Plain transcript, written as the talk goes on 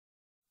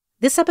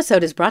This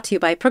episode is brought to you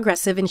by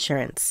Progressive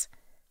Insurance.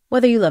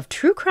 Whether you love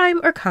true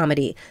crime or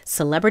comedy,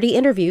 celebrity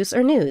interviews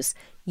or news,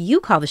 you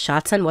call the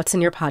shots on what's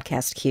in your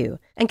podcast queue.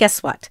 And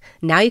guess what?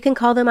 Now you can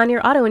call them on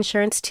your auto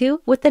insurance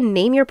too with the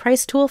Name Your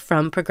Price tool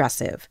from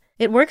Progressive.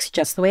 It works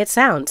just the way it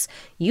sounds.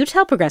 You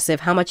tell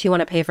Progressive how much you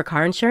want to pay for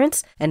car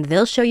insurance, and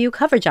they'll show you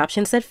coverage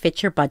options that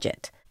fit your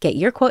budget. Get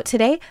your quote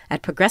today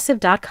at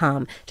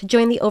Progressive.com to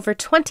join the over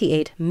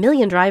 28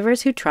 million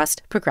drivers who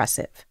trust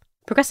Progressive.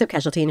 Progressive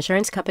Casualty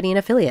Insurance Company and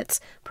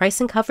Affiliates. Price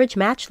and coverage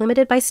match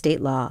limited by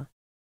state law.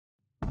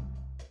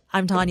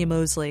 I'm Tanya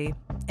Mosley.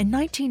 In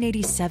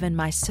 1987,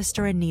 my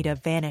sister Anita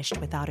vanished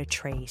without a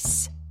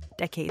trace.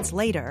 Decades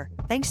later,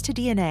 thanks to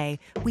DNA,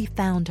 we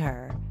found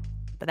her.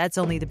 But that's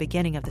only the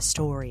beginning of the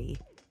story.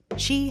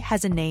 She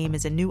Has a Name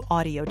is a new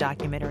audio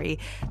documentary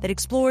that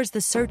explores the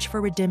search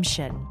for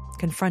redemption,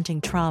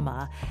 confronting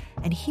trauma,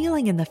 and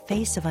healing in the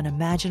face of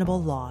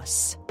unimaginable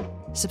loss.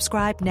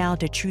 Subscribe now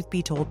to Truth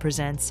Be Told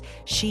presents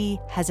She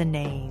Has a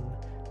Name,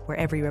 where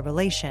every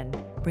revelation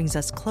brings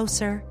us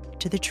closer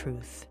to the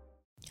truth.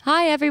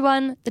 Hi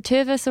everyone, the two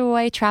of us are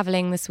away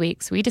travelling this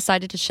week, so we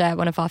decided to share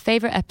one of our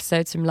favourite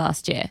episodes from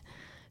last year.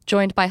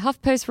 Joined by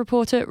HuffPost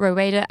reporter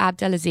Roweda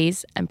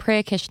Abdelaziz and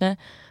Priya Krishna,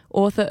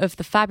 author of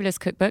the fabulous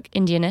cookbook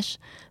Indianish,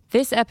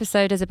 this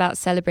episode is about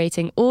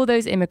celebrating all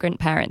those immigrant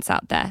parents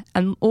out there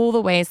and all the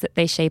ways that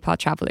they shape our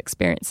travel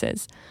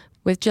experiences.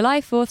 With July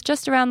 4th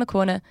just around the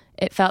corner,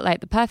 it felt like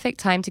the perfect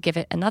time to give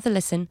it another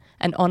listen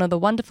and honour the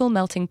wonderful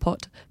melting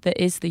pot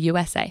that is the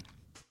USA.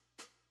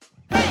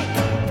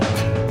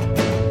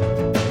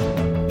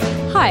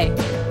 Hi,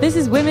 this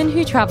is Women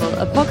Who Travel,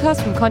 a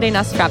podcast from Condé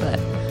Nast Traveller.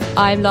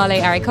 I'm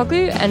Lale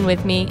Arikoglu, and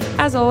with me,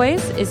 as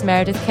always, is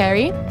Meredith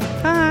Carey.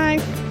 Hi.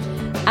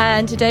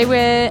 And today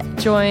we're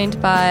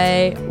joined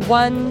by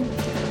one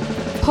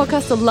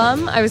podcast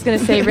alum, I was going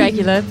to say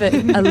regular, but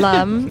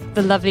alum,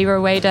 the lovely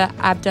Roweda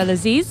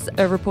Abdelaziz,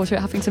 a reporter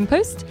at Huffington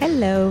Post.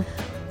 Hello.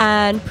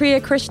 And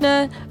Priya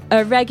Krishna,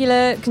 a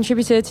regular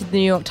contributor to the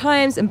New York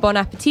Times and Bon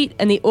Appetit,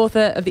 and the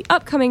author of the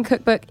upcoming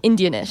cookbook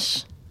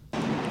Indianish.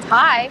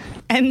 Hi.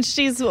 And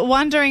she's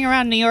wandering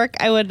around New York,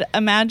 I would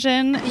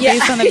imagine,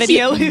 based on the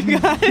video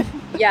we've got.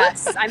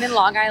 Yes, I'm in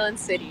Long Island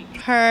City.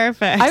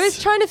 Perfect. I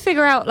was trying to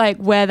figure out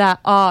where that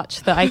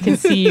arch that I can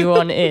see you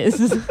on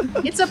is.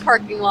 It's a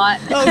parking lot.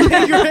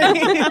 Okay,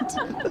 great.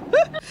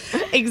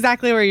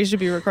 Exactly where you should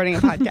be recording a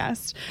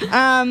podcast.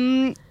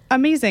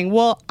 Amazing.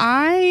 Well,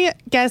 I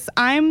guess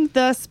I'm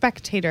the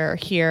spectator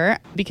here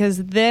because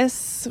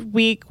this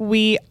week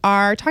we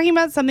are talking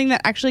about something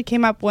that actually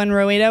came up when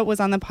Roweda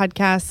was on the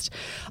podcast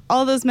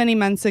all those many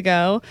months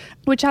ago,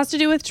 which has to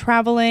do with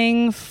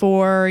traveling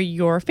for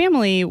your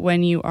family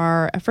when you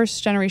are a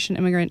first-generation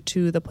immigrant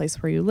to the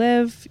place where you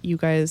live. You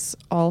guys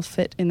all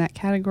fit in that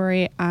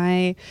category.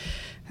 I'm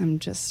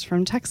just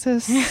from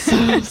Texas,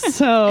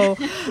 so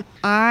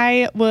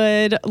I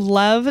would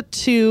love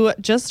to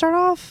just start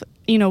off.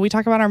 You know, we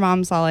talk about our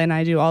moms, Lale and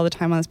I do all the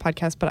time on this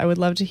podcast, but I would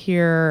love to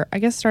hear, I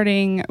guess,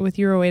 starting with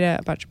you, Roweda,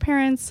 about your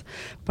parents,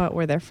 about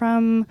where they're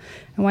from,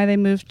 and why they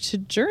moved to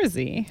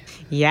Jersey.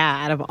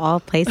 Yeah, out of all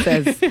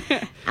places.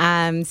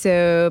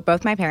 So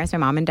both my parents, my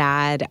mom and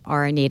dad,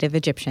 are native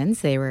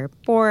Egyptians. They were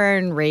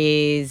born,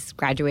 raised,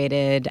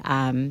 graduated,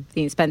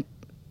 spent,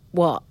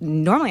 well,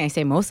 normally I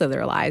say most of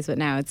their lives, but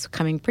now it's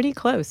coming pretty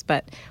close.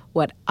 But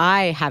what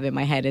I have in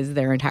my head is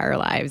their entire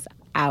lives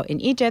out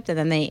in Egypt, and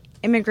then they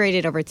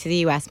immigrated over to the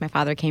U.S. My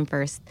father came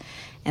first,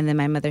 and then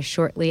my mother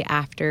shortly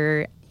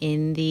after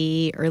in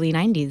the early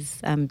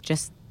 90s,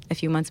 just a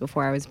few months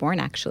before I was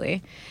born,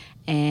 actually.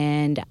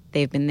 And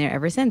they've been there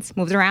ever since.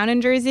 Moved around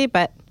in Jersey,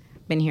 but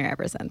been here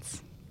ever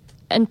since.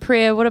 And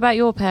Priya, what about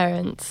your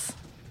parents?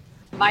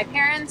 My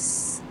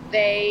parents,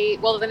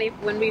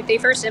 when they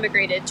first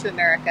immigrated to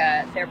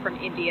America, they're from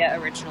India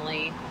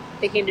originally.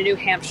 They came to New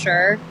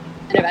Hampshire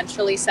and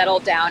eventually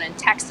settled down in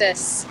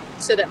Texas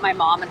so that my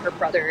mom and her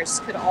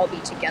brothers could all be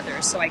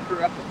together. So I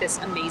grew up with this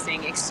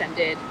amazing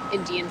extended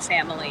Indian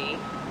family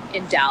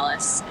in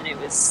Dallas, and it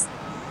was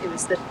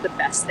the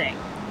best thing.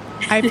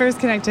 I first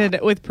connected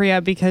with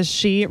Priya because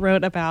she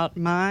wrote about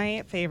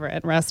my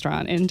favorite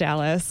restaurant in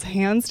Dallas,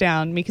 hands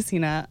down, Mi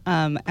Cocina,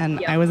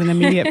 and yep. I was an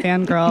immediate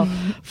fangirl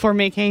for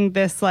making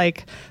this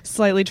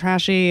slightly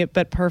trashy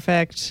but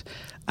perfect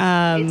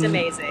it's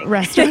amazing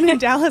restaurant in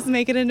Dallas,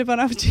 make it into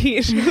Bon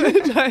Appetit,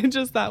 which I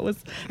just thought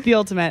was the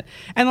ultimate.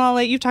 And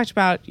Lale, you've talked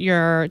about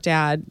your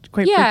dad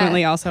quite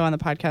frequently also on the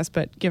podcast,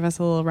 but give us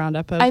a little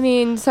roundup of... I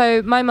mean,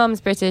 so my mum's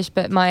British,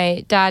 but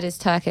my dad is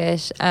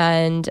Turkish,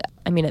 and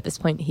I mean, at this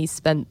point, he's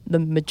spent the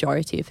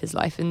majority of his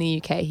life in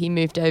the UK. He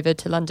moved over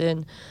to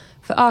London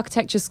for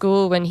architecture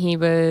school when he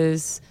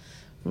was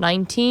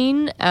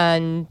 19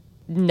 and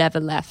never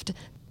left.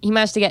 He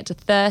managed to get to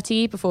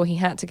 30 before he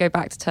had to go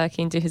back to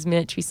Turkey and do his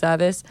military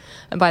service.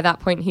 And by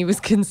that point, he was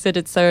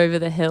considered so over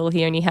the hill,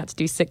 he only had to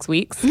do 6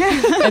 weeks and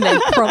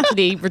then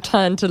promptly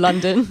returned to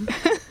London.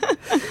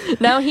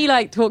 Now he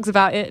like talks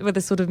about it with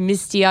a sort of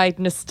misty-eyed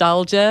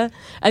nostalgia.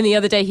 And the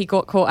other day he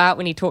got caught out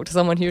when he talked to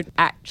someone who had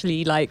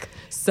actually like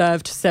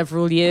served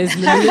several years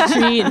in the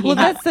military. And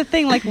that's the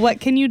thing. Like, what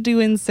can you do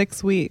in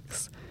 6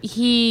 weeks?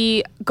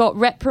 He got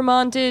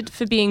reprimanded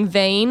for being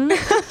vain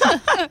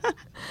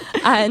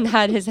and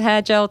had his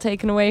hair gel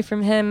taken away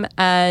from him.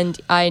 And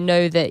I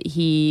know that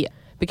he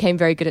became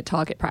very good at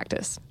target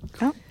practice.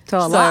 Oh, so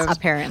a lot,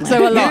 apparently.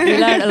 So a lot. He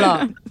learned a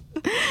lot.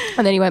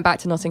 And then he went back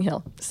to Notting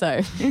Hill.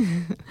 So,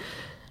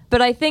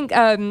 but I think,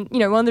 one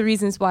of the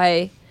reasons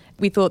why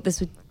we thought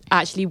this would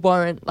actually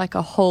warrant like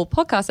a whole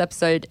podcast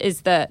episode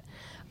is that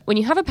when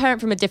you have a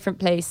parent from a different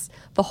place,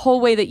 the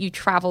whole way that you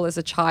travel as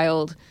a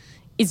child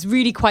is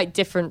really quite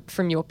different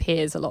from your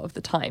peers a lot of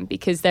the time,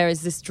 because there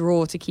is this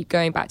draw to keep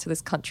going back to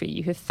this country.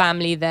 You have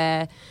family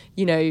there,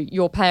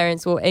 your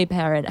parents or a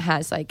parent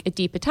has like a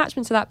deep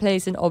attachment to that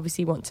place and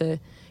obviously want to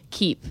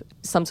keep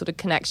some sort of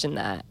connection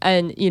there.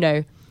 And,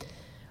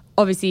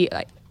 obviously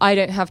like, I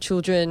don't have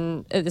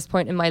children at this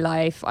point in my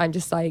life. I'm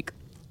just like,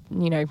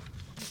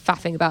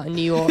 faffing about in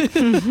New York.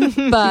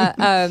 But,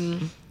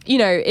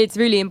 it's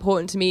really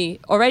important to me.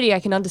 Already I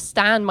can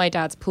understand my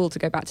dad's pull to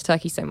go back to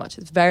Turkey so much.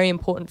 It's very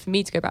important for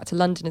me to go back to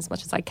London as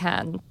much as I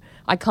can.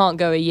 I can't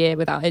go a year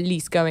without at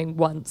least going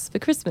once for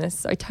Christmas.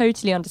 So I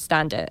totally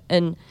understand it.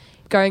 And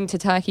going to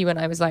Turkey when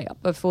I was like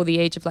before the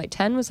age of like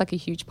 10 was like a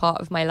huge part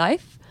of my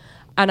life.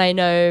 And I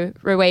know,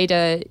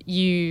 Roweda,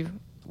 you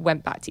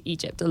went back to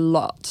Egypt a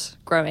lot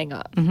growing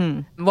up.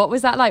 Mm-hmm. What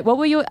was that like? What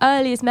were your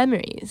earliest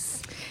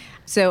memories?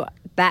 So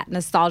that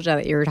nostalgia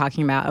that you were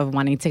talking about of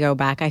wanting to go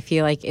back, I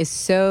feel like is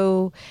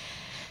so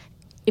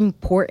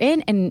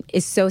important and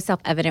is so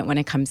self-evident when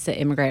it comes to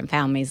immigrant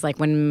families. Like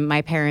when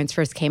my parents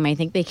first came, I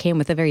think they came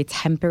with a very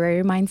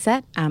temporary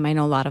mindset. I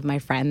know a lot of my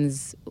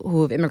friends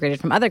who have immigrated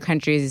from other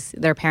countries,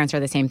 their parents are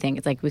the same thing.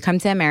 It's like, we come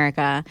to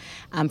America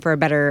for a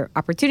better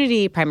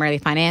opportunity, primarily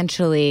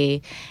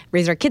financially,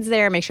 raise our kids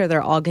there, make sure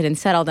they're all good and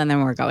settled, and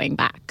then we're going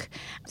back.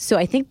 So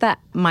I think that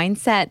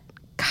mindset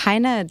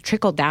kind of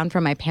trickled down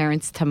from my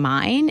parents to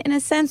mine in a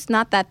sense.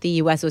 Not that the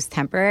U.S. was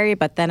temporary,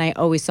 but then I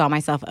always saw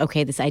myself,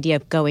 okay, this idea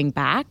of going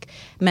back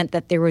meant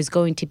that there was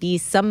going to be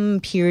some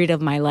period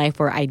of my life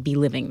where I'd be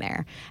living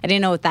there. I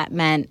didn't know what that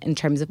meant in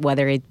terms of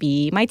whether it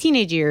be my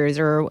teenage years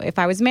or if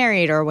I was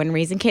married or when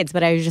raising kids.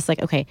 But I was just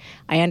like, okay,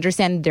 I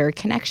understand their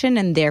connection,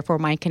 and therefore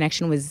my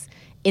connection was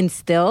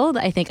instilled,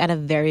 I think, at a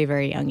very,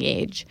 very young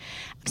age.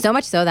 So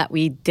much so that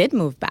we did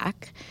move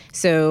back.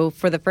 So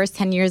for the first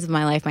 10 years of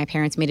my life, my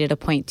parents made it a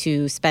point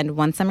to spend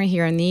one summer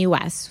here in the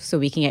U.S. so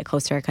we can get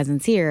close to our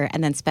cousins here,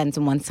 and then spend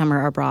one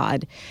summer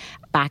abroad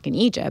back in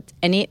Egypt.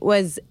 And it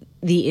was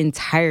the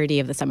entirety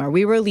of the summer.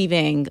 We were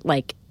leaving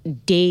like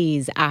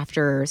days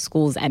after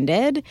schools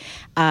ended,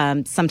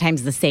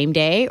 sometimes the same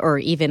day or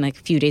even like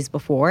a few days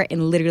before,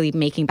 and literally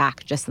making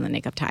back just in the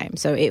nick of time.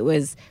 So it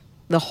was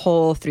the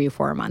whole 3 or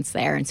 4 months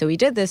there. And so we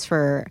did this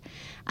for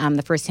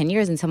the first 10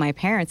 years until my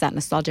parents, that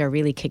nostalgia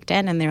really kicked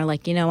in, and they were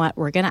like, you know what,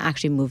 we're going to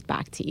actually move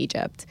back to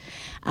Egypt.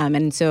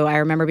 And so I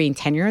remember being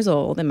 10 years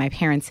old and my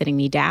parents sitting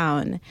me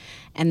down,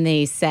 and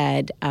they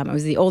said, I'm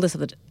the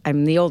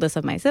oldest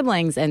of my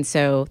siblings. And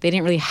so they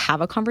didn't really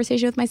have a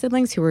conversation with my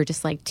siblings, who were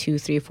just like 2,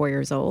 3, 4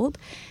 years old.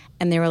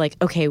 And they were like,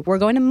 okay, we're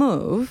going to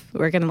move.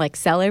 We're going to like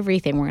sell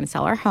everything. We're going to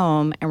sell our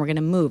home and we're going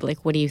to move.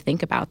 Like, what do you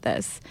think about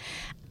this?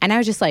 And I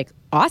was just like,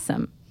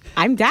 awesome.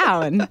 I'm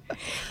down.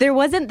 There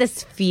wasn't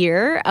this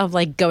fear of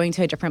like going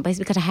to a different place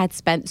because I had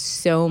spent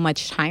so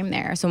much time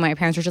there. So my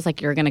parents were just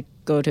like, you're going to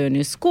go to a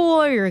new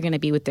school, you're going to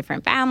be with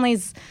different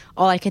families.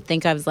 All I could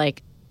think of is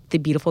like the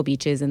beautiful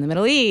beaches in the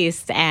Middle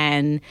East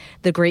and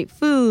the great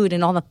food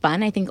and all the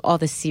fun. I think all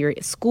the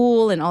serious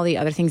school and all the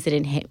other things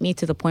didn't hit me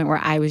to the point where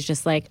I was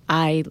just like,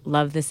 I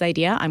love this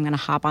idea. I'm going to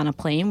hop on a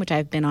plane, which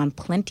I've been on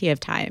plenty of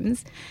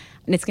times,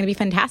 and it's going to be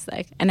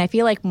fantastic. And I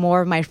feel like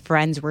more of my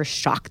friends were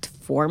shocked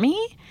for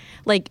me.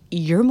 Like,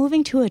 you're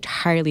moving to an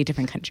entirely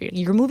different country.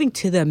 You're moving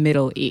to the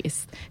Middle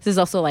East. This is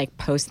also like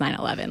post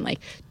 9/11. Like,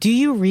 do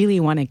you really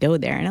want to go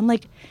there? And I'm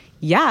like,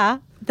 yeah,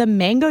 the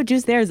mango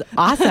juice there is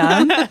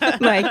awesome.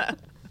 Like,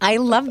 I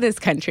love this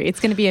country.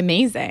 It's going to be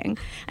amazing.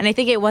 And I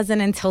think it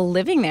wasn't until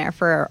living there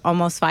for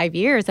almost 5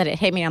 years that it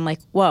hit me. I'm like,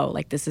 whoa,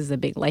 like this is a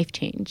big life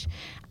change.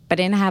 But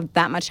I didn't have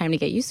that much time to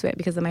get used to it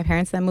because of my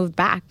parents that moved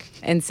back.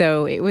 And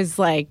so it was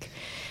like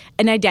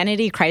an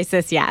identity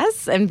crisis,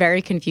 yes, and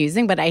very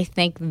confusing. But I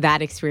think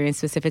that experience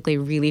specifically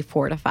really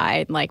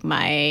fortified like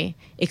my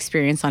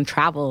experience on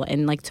travel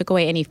and like took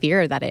away any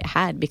fear that it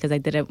had because I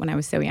did it when I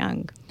was so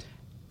young.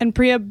 And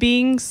Priya,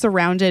 being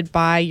surrounded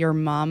by your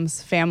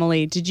mom's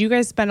family, did you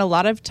guys spend a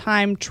lot of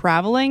time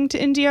traveling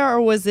to India,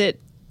 or was it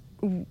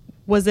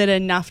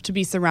enough to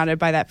be surrounded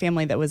by that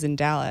family that was in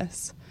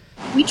Dallas?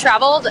 We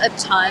traveled a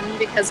ton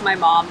because my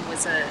mom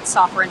was a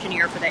software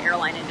engineer for the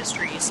airline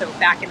industry. So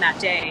back in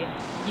that day,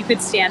 you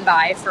could stand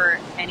by for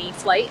any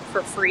flight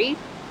for free.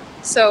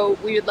 So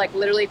we would like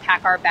literally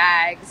pack our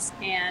bags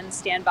and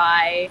stand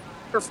by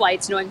for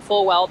flights, knowing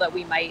full well that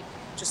we might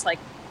just like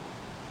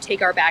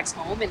take our bags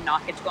home and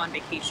not get to go on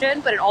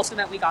vacation. But it also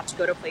meant we got to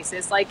go to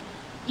places like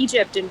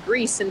Egypt and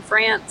Greece and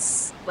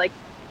France, like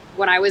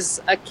when I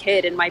was a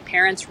kid, and my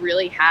parents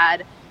really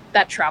had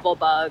that travel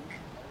bug.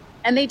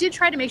 And they did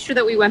try to make sure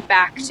that we went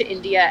back to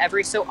India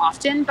every so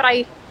often.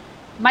 But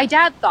my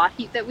dad thought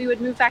that we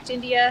would move back to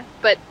India,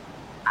 but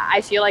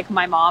I feel like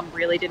my mom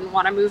really didn't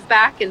want to move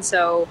back. And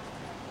so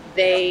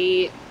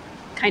they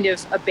kind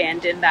of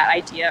abandoned that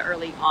idea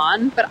early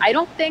on. But I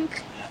don't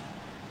think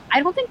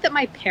that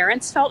my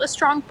parents felt a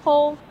strong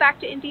pull back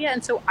to India.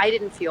 And so I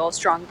didn't feel a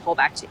strong pull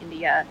back to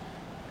India.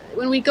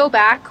 When we go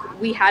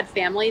back, we had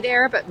family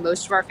there, but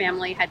most of our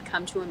family had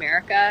come to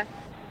America.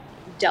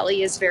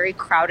 Delhi is very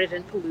crowded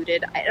and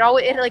polluted.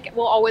 It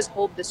will always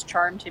hold this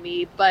charm to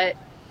me, but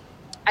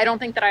I don't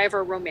think that I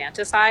ever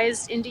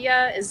romanticized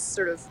India as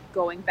sort of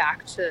going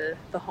back to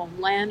the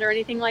homeland or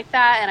anything like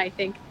that. And I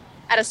think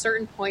at a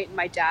certain point,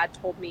 my dad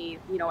told me,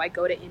 I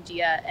go to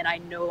India and I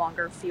no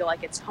longer feel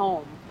like it's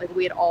home. Like,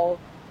 we had all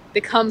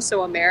become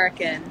so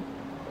American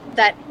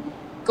that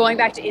going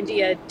back to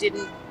India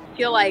didn't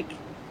feel like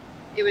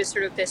it was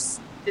sort of this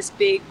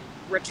big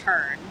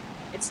return.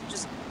 It's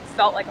just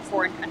felt like a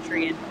foreign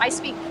country. And I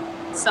speak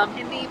some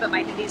Hindi, but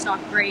my Hindi is not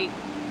great.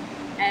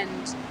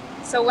 And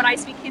so when I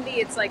speak Hindi,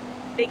 it's like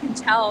they can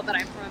tell that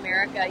I'm from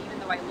America, even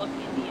though I look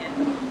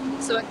Indian.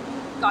 So it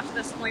got to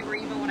this point where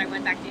even when I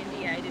went back to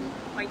India, I didn't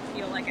quite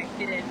feel like I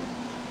fit in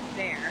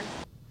there.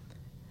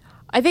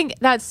 I think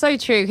that's so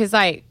true, because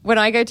when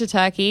I go to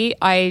Turkey,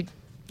 I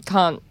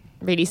can't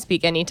really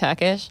speak any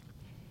Turkish,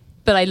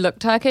 but I look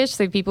Turkish,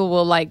 so people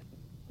will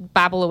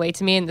babble away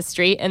to me in the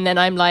street, and then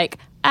I'm like,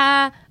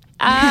 help.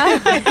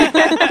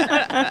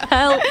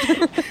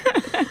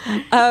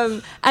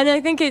 And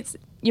I think it's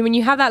when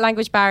you have that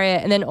language barrier,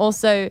 and then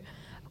also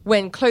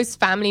when close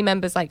family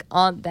members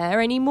aren't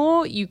there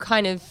anymore, you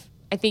kind of,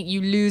 I think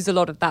you lose a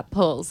lot of that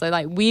pull.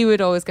 So we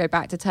would always go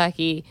back to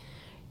Turkey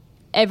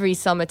every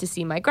summer to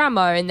see my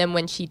grandma, and then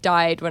when she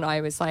died when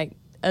I was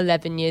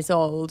 11 years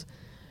old,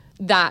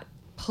 that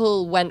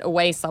pull went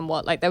away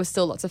somewhat. There was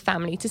still lots of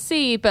family to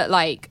see, but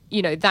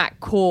that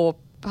core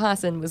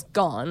person was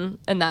gone,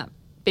 and that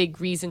big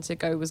reason to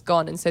go was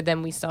gone. And so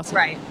then we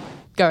started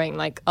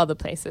going other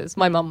places.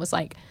 My mum was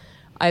like,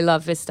 I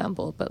love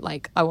Istanbul, but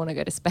I want to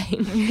go to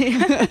Spain.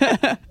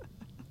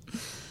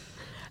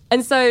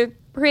 And so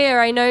Priya,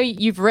 I know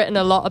you've written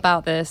a lot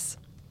about this,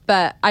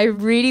 but I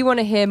really want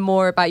to hear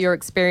more about your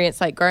experience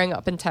growing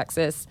up in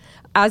Texas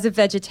as a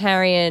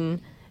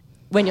vegetarian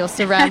when you're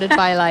surrounded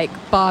by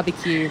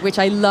barbecue, which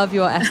I love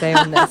your essay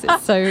on this.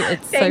 It's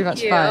so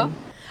much fun.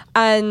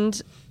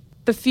 And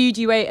the food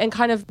you ate, and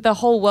kind of the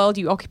whole world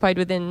you occupied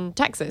within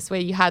Texas, where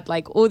you had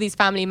all these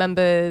family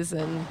members.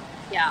 And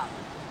yeah,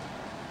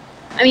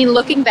 I mean,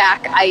 looking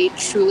back, I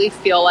truly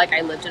feel like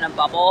I lived in a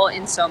bubble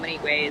in so many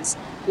ways.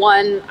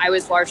 One, I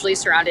was largely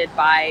surrounded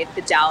by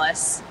the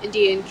Dallas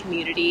Indian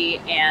community,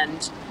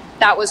 and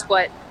that was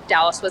what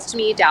Dallas was to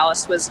me.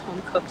 Dallas was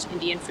home-cooked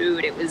Indian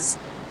food. It was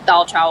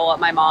dal chawal at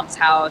my mom's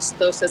house,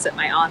 dosas at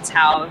my aunt's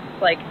house.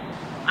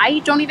 I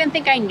don't even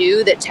think I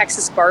knew that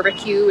Texas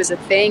barbecue was a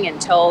thing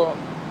until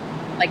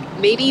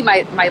maybe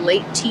my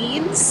late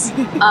teens.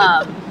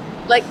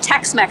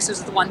 Tex-Mex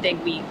was the one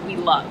thing we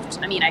loved.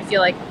 I mean, I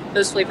feel like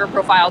those flavor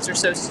profiles are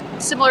so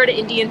similar to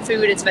Indian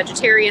food. It's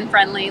vegetarian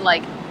friendly.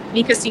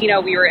 Mi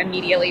Casino, we were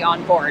immediately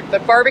on board.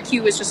 But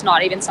barbecue was just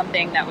not even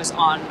something that was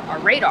on our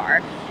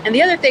radar. And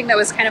the other thing that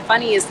was kind of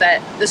funny is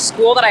that the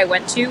school that I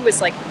went to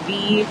was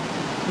the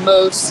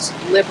most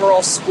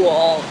liberal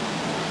school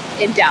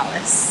in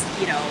Dallas.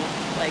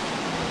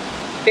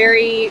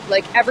 Very,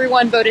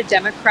 everyone voted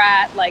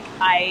Democrat.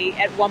 I,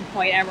 at one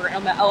point, I remember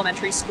in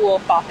elementary school,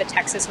 thought that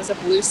Texas was a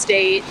blue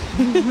state.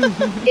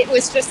 It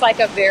was just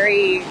a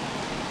very,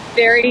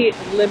 very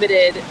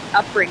limited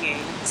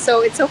upbringing.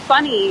 So it's so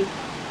funny,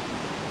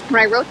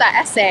 when I wrote that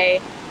essay,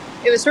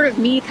 it was sort of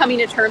me coming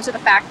to terms with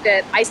the fact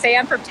that I say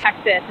I'm from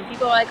Texas, and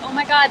people are like, oh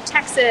my God,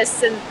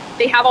 Texas. And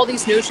they have all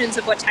these notions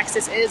of what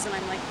Texas is. And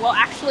I'm like, well,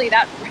 actually,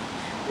 that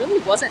really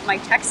wasn't my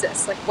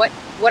Texas.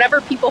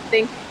 Whatever people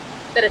think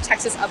that a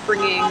Texas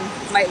upbringing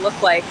might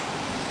look like,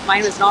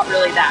 mine was not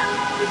really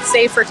that.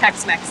 Save for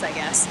Tex-Mex, I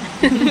guess.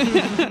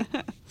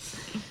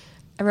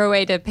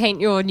 Roweda, paint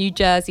your New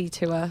Jersey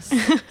to us.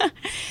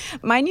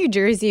 My New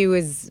Jersey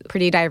was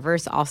pretty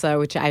diverse also,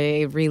 which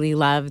I really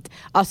loved.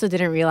 Also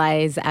didn't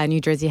realize New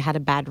Jersey had a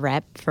bad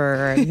rep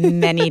for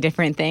many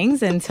different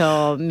things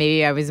until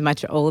maybe I was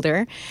much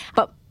older.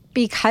 But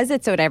because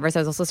it's so diverse, I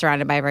was also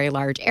surrounded by a very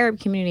large Arab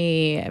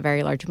community, a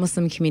very large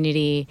Muslim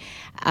community.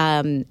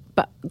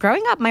 But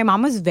growing up, my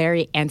mom was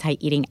very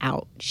anti-eating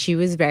out. She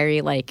was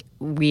very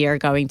we are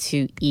going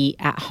to eat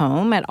at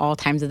home at all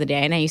times of the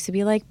day. And I used to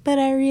be like, but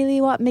I really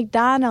want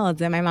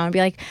McDonald's. And my mom would be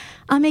like,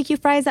 I'll make you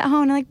fries at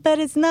home. And I'm like, but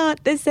it's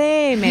not the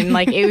same. And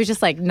it was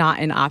just not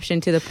an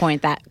option, to the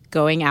point that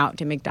going out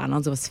to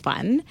McDonald's was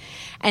fun.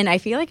 And I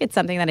feel like it's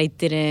something that I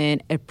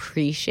didn't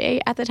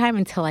appreciate at the time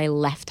until I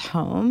left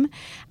home.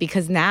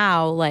 Because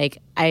now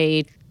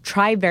I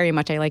try very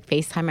much, I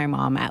FaceTime my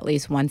mom at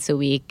least once a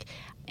week.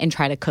 and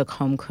try to cook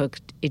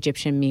home-cooked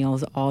Egyptian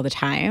meals all the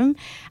time,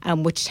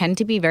 which tend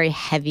to be very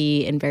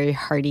heavy and very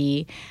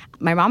hearty.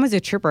 My mom was a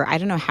trooper. I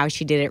don't know how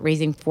she did it,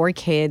 raising 4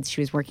 kids.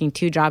 She was working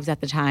 2 jobs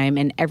at the time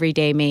and every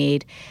day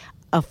made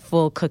a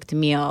full cooked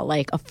meal,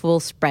 like a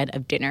full spread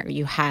of dinner.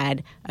 You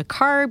had a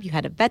carb, you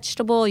had a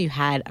vegetable, you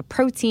had a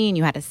protein,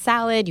 you had a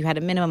salad, you had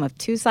a minimum of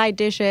 2 side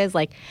dishes,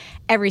 like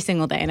every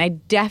single day. And I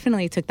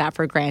definitely took that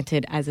for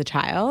granted as a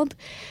child.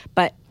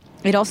 But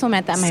it also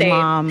meant that my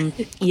mom,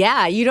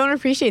 you don't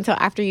appreciate it until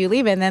after you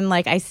leave. And then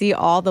like I see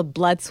all the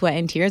blood, sweat,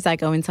 and tears that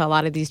go into a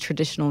lot of these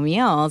traditional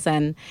meals.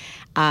 And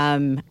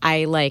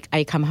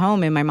I come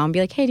home and my mom be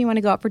like, hey, do you want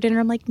to go out for dinner?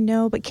 I'm like,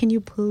 no, but can you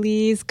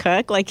please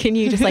cook? Like, can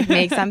you just like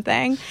make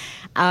something?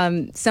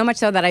 So much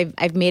so that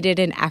I've made it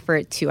an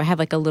effort to, I have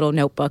like a little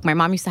notebook. My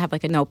mom used to have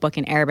like a notebook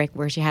in Arabic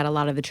where she had a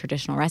lot of the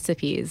traditional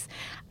recipes.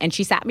 And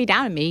she sat me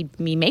down and made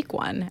me make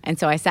one. And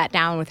so I sat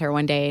down with her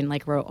one day and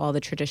like wrote all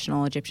the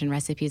traditional Egyptian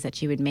recipes that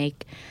she would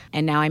make.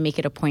 And now I make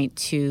it a point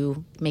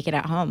to make it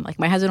at home. Like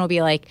my husband will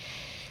be like,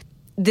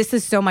 this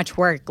is so much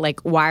work. Like,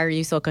 why are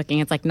you still cooking?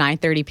 It's like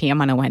 9:30 p.m.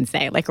 on a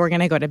Wednesday. Like, we're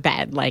going to go to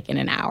bed like in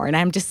an hour. And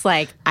I'm just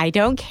like, I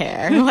don't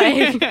care.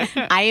 Like,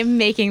 I am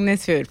making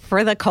this food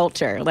for the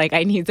culture. Like,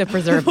 I need to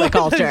preserve the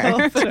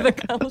culture. For the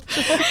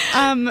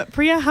culture.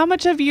 Priya, how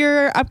much of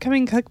your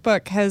upcoming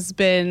cookbook has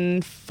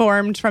been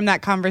formed from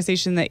that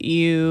conversation that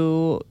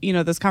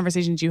those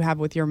conversations you have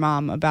with your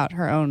mom about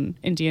her own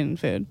Indian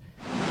food?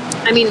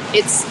 I mean,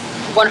 it's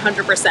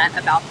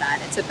 100% about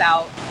that. It's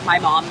about my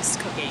mom's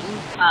cooking,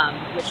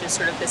 which is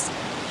sort of this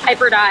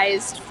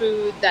hybridized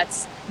food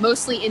that's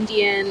mostly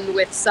Indian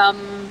with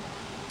some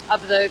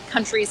of the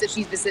countries that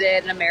she's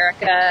visited in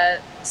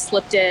America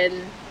slipped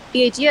in.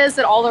 The idea is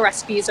that all the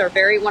recipes are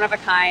very one of a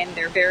kind.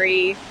 They're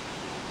very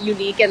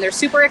unique and they're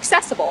super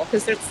accessible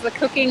because it's the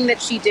cooking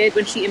that she did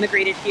when she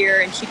immigrated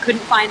here and she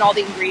couldn't find all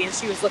the ingredients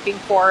she was looking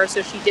for.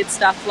 So she did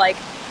stuff like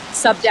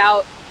subbed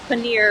out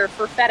paneer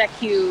for feta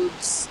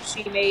cubes.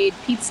 She made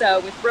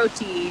pizza with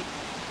roti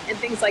and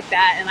things like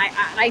that. And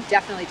I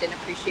definitely didn't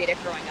appreciate it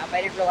growing up.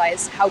 I didn't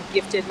realize how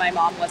gifted my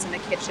mom was in the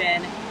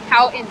kitchen,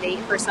 how innate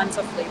her sense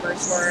of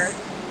flavors were,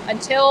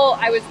 until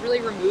I was really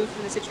removed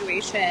from the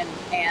situation.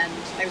 And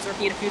I was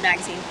working at a food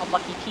magazine called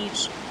Lucky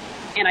Peach.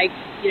 And I,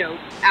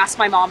 asked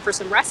my mom for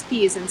some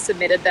recipes and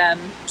submitted them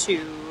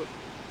to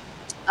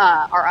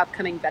our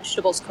upcoming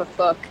vegetables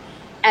cookbook.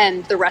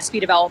 And the recipe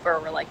developer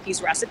were like,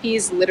 these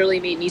recipes literally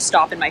made me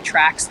stop in my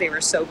tracks. They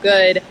were so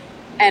good.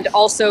 And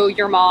also,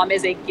 your mom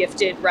is a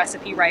gifted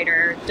recipe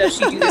writer. Does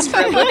she do this for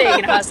a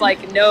living? And I was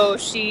like, no,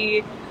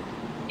 she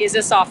is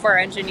a software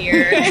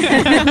engineer.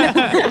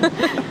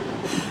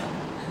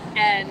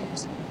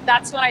 And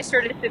that's when I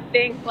started to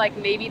think, like,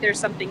 maybe there's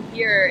something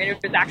here. And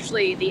it was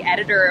actually the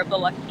editor of the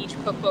Lucky Peach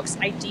cookbook's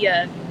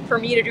idea for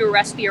me to do a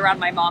recipe around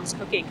my mom's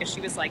cooking, because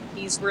she was like,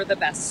 these were the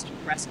best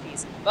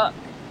recipes in the book.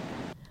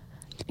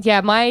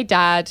 Yeah, my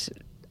dad,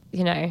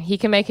 he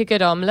can make a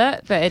good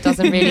omelette, but it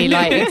doesn't really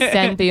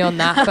extend beyond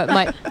that.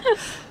 But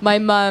my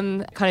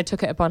mum kind of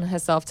took it upon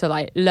herself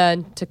to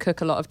learn to cook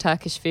a lot of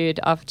Turkish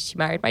food after she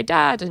married my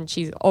dad, and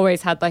she's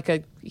always had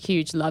a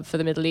huge love for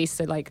the Middle East,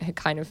 so her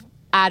kind of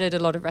added a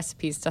lot of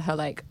recipes to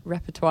her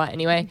repertoire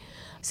anyway.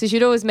 So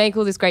she'd always make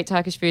all this great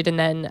Turkish food and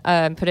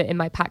then put it in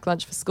my packed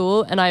lunch for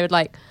school, and I would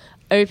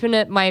open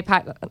it my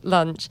packed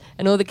lunch,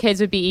 and all the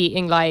kids would be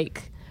eating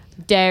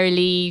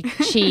dairy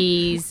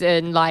cheese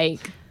and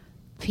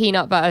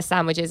peanut butter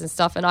sandwiches and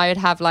stuff, and I would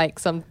have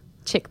some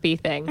chickpea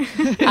thing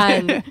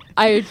and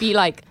I would be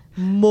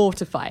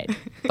mortified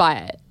by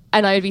it,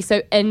 and I would be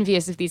so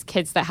envious of these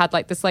kids that had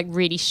this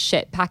really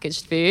shit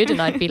packaged food, and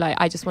I'd be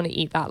I just want to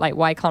eat that,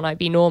 why can't I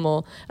be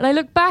normal? And I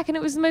look back and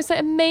it was the most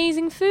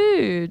amazing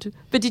food.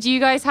 But did you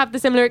guys have the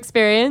similar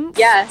experience?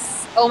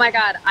 Yes. Oh my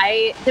god,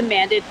 I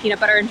demanded peanut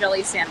butter and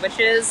jelly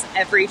sandwiches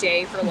every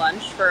day for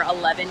lunch for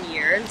 11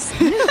 years.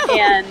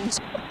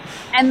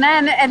 And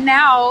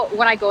now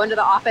when I go into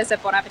the office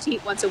at Bon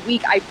Appetit once a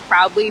week, I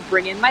proudly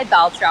bring in my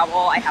dal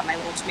chawal. I have my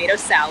little tomato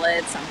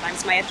salad,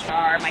 sometimes my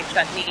achar, my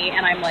chutney,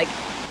 and I'm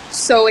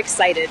so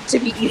excited to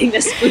be eating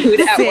this food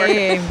at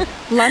work.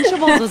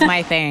 Lunchables was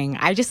my thing.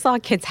 I just saw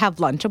kids have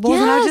Lunchables,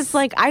 and I was just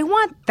I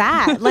want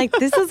that.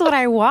 This is what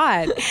I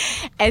want.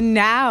 And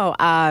now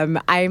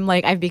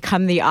I've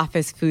become the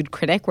office food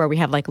critic, where we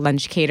have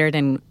lunch catered,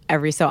 and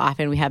every so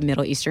often we have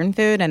Middle Eastern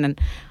food, and then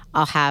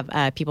I'll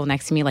have people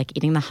next to me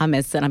eating the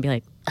hummus, and I'll be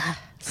like,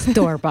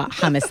 store-bought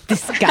hummus,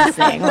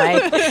 disgusting.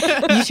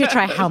 You should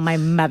try how my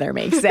mother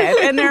makes it.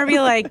 And they'll be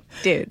like,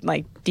 dude,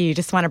 do you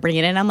just want to bring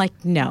it in? I'm like,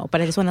 no,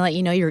 but I just want to let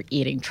you know you're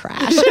eating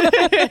trash.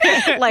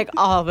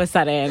 All of a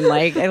sudden,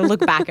 I look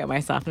back at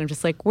myself and I'm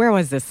just where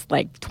was this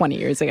 20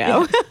 years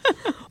ago?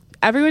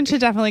 Everyone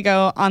should definitely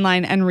go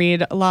online and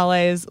read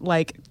Lale's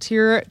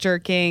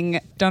tear-jerking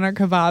doner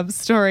kebab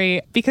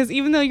story, because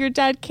even though your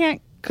dad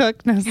can't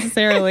cook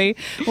necessarily,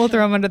 we'll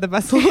throw him under the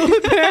bus a little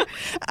bit there.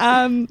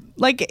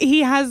 He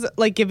has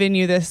given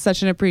you this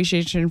such an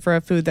appreciation for a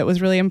food that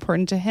was really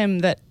important to him,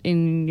 that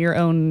in your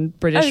own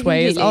British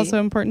way is also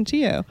important to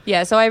you.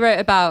 Yeah, so I wrote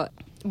about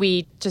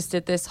we just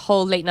did this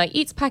whole late night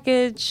eats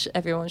package.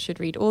 Everyone should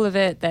read all of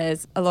it.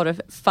 There's a lot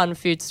of fun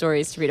food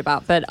stories to read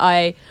about. But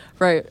I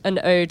wrote an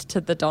ode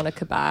to the doner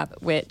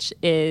kebab, which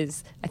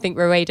is, I think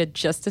Roweda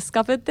just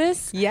discovered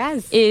this.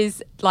 Yes.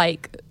 Is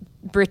like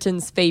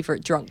Britain's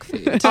favorite drunk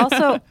food.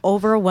 Also,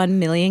 over 1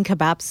 million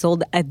kebabs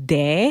sold a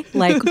day.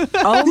 Like,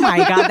 oh my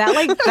God,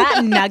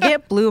 that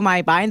nugget blew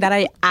my mind that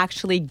I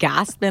actually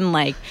gasped and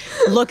like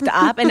looked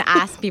up and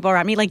asked people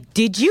around me, like,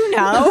 did you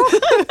know?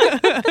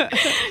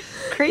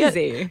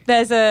 Crazy. Yeah,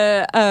 there's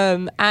a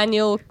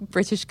annual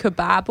British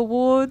Kebab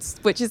Awards,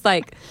 which is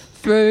like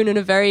thrown in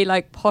a very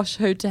like posh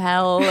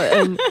hotel,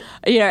 and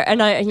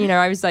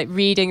I was like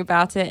reading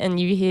about it, and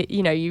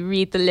you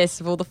read the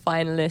list of all the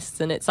finalists,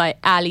 and it's like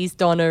Ali's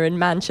Doner in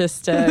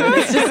Manchester, and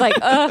it's just like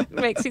it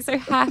makes me so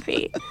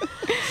happy.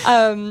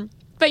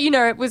 But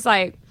it was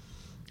like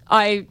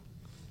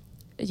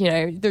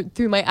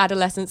through my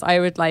adolescence I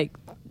would like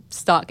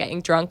start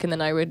getting drunk, and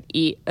then I would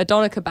eat a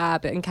doner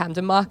kebab in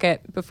Camden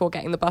Market before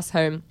getting the bus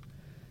home,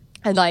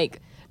 and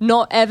like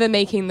not ever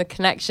making the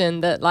connection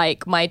that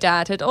like my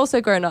dad had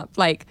also grown up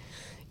like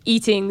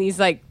eating these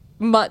like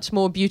much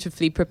more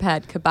beautifully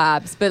prepared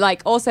kebabs, but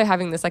like also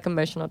having this like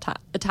emotional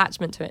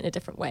attachment to it in a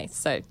different way.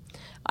 So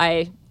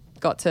I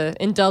got to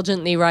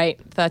indulgently write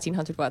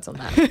 1,300 words on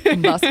that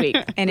last week.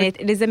 And it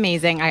is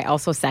amazing. I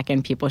also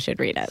second people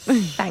should read it.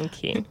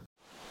 Thank you.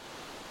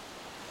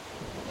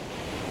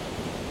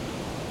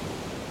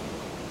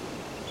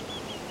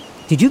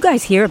 Did you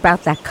guys hear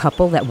about that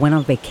couple that went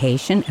on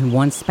vacation and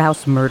one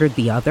spouse murdered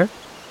the other?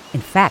 In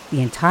fact,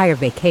 the entire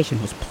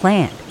vacation was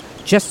planned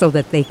just so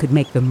that they could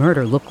make the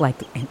murder look like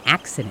an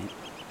accident.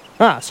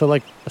 Ah, so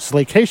like a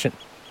slaycation.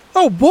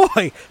 Oh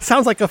boy,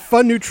 sounds like a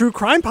fun new true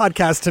crime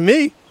podcast to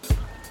me.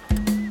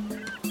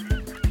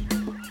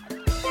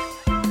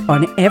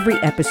 On every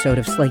episode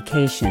of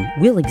Slaycation,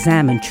 we'll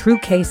examine true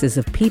cases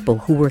of people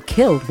who were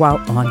killed while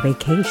on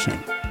vacation.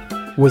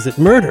 Was it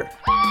murder?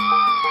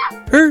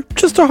 Or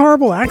just a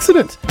horrible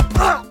accident?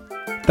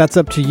 That's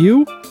up to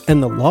you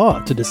and the law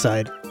to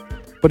decide.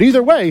 But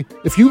either way,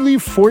 if you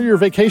leave for your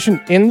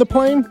vacation in the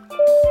plane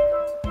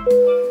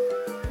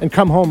and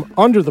come home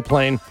under the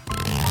plane,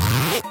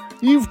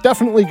 you've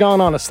definitely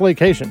gone on a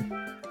slaycation.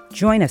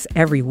 Join us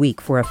every week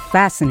for a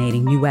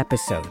fascinating new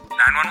episode.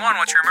 911,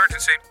 what's your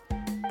emergency?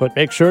 But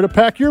make sure to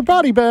pack your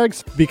body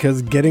bags.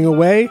 Because getting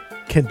away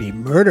can be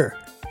murder.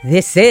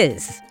 This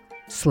is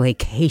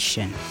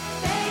Slaycation.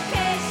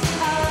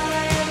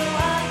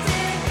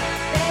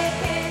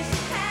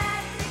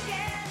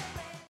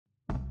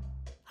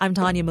 I'm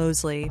Tanya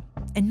Mosley.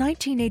 In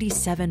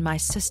 1987, my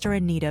sister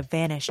Anita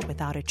vanished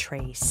without a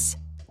trace.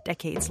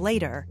 Decades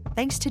later,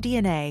 thanks to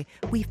DNA,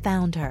 we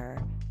found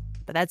her.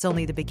 But that's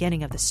only the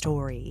beginning of the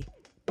story.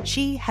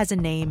 She Has a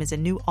Name is a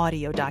new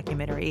audio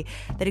documentary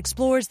that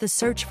explores the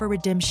search for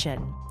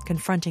redemption,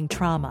 confronting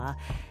trauma,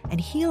 and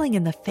healing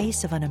in the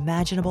face of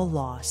unimaginable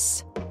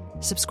loss.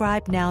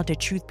 Subscribe now to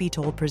Truth Be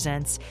Told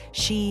presents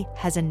She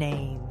Has a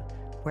Name,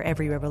 where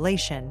every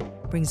revelation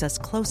brings us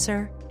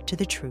closer to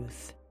the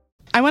truth.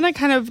 I want to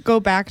kind of go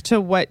back to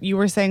what you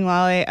were saying,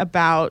 Lale,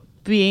 about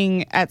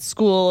being at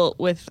school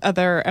with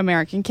other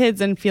American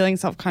kids and feeling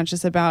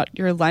self-conscious about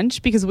your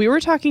lunch, because we were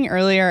talking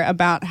earlier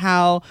about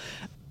how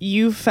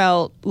you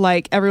felt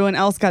like everyone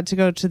else got to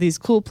go to these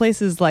cool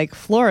places like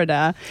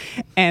Florida,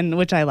 and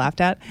which I laughed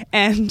at,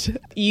 and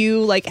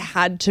you like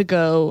had to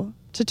go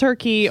to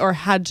Turkey or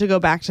had to go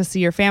back to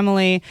see your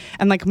family.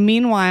 And like,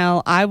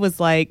 meanwhile, I was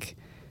like,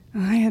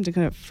 I had to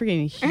go to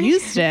freaking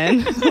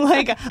Houston.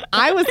 Like,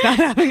 I was not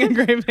having a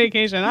great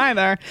vacation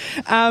either.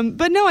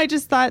 But no, I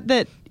just thought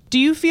that, do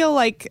you feel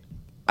like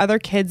other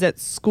kids at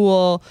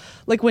school,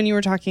 like when you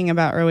were talking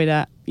about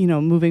Roweda,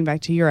 moving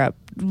back to Europe,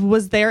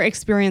 was their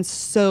experience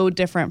so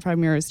different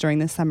from yours during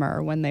the summer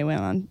or when they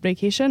went on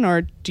vacation?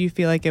 Or do you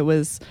feel like it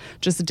was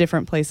just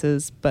different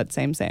places, but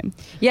same?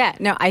 Yeah,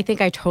 no, I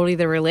think I totally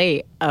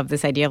relate of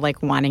this idea of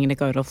like wanting to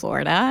go to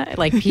Florida.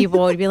 Like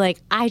people would be like,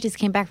 I just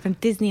came back from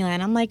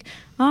Disneyland. I'm like,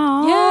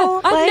 oh.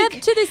 Yeah, I've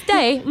never, to this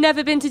day,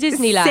 never been to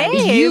Disneyland.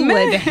 Same. You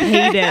would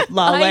hate it,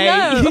 Lale.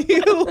 I know.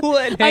 You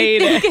would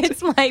hate it. I think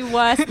it's my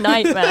worst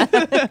nightmare.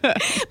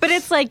 But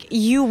it's like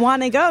you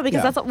want to go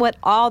because that's what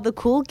all the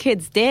cool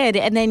kids did.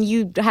 And then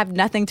you have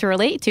nothing to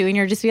relate to. And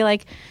you're just be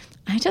like,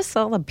 I just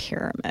saw the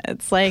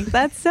pyramids. Like,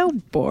 that's so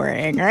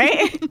boring,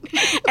 right?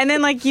 And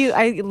then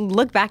I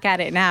look back at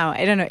it now.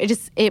 I don't know.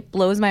 It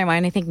blows my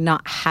mind. I think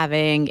not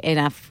having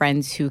enough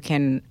friends who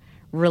can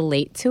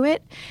relate to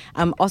it.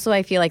 Also,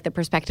 I feel like the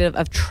perspective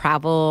of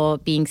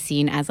travel being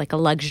seen as like a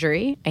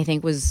luxury, I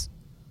think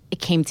it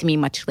came to me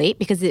much late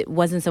because it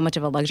wasn't so much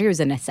of a luxury, it was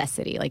a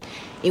necessity. Like,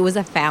 it was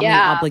a family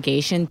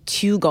obligation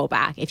to go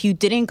back. If you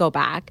didn't go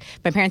back,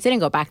 my parents didn't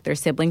go back, their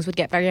siblings would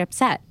get very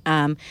upset.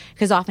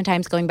 Because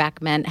oftentimes going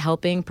back meant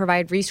helping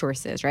provide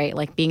resources, right?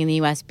 Like being in the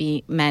U.S.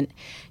 meant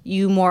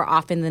you more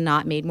often than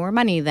not made more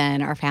money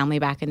than our family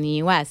back in the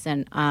U.S.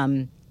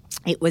 And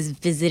It was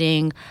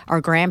visiting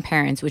our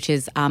grandparents, which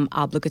is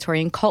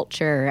obligatory in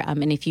culture.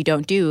 And if you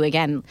don't do,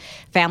 again,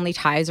 family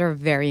ties are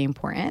very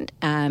important.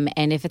 And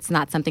if it's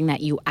not something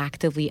that you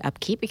actively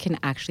upkeep, it can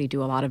actually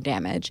do a lot of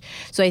damage.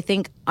 So I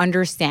think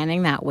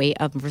understanding that weight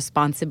of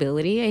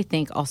responsibility, I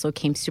think also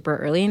came super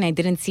early. And I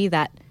didn't see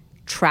that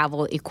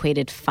travel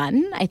equated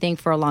fun. I think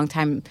for a long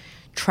time,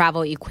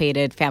 travel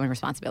equated family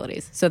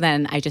responsibilities. So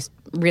then I just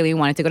really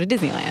wanted to go to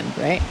Disneyland,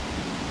 right?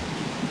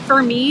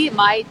 For me,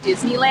 my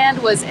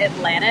Disneyland was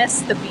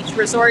Atlantis, the beach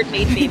resort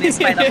made famous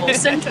by the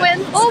Olsen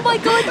twins. Oh my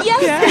God,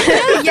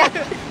 yes!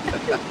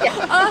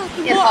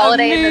 In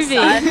Holiday in the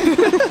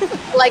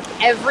Sun. Like,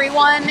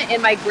 everyone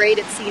in my grade,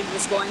 it seemed,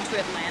 was going to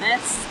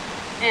Atlantis.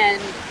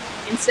 And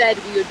instead,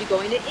 we would be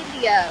going to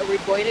India or we'd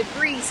be going to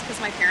Greece because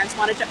my parents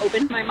wanted to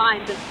open my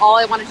mind. And all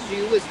I wanted to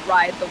do was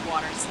ride the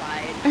water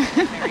slide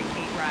and Mary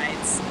Kate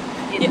rides.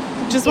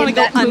 Just want to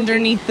go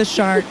underneath the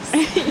sharks.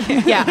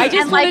 Yeah, I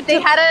just wanted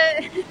they had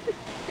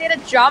a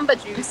Jamba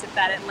Juice at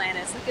that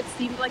Atlantis. Like, it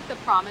seemed like the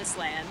promised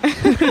land.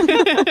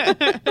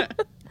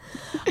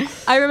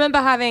 I remember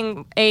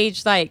having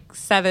age like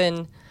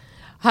 7,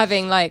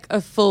 having like a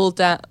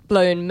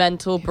full-blown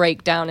mental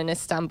breakdown in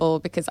Istanbul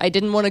because I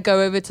didn't want to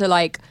go over to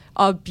like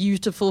our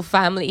beautiful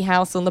family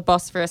house on the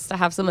Bosphorus to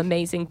have some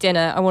amazing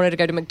dinner. I wanted to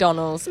go to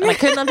McDonald's, and I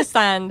couldn't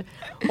understand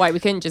why we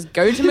couldn't just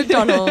go to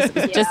McDonald's. It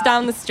was just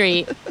down the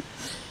street.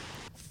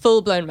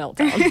 Full-blown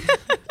meltdown.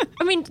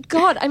 I mean,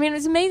 God,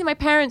 it's amazing my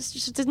parents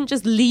just didn't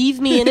just leave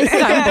me in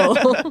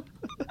Istanbul.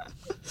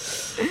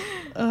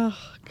 Oh,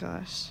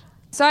 gosh.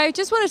 So I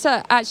just wanted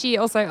to actually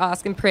also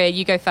ask, and Priya,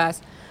 you go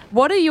first.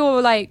 What are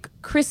your, like,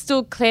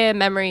 crystal clear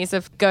memories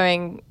of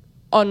going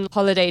on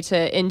holiday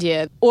to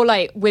India? Or,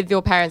 like, with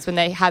your parents when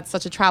they had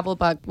such a travel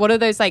bug? What are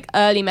those, like,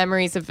 early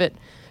memories of it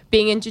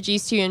being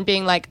introduced to you and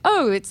being like,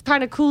 oh, it's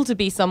kind of cool to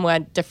be somewhere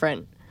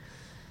different?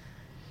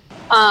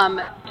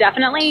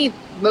 Definitely,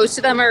 most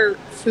of them are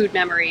food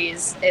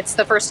memories. It's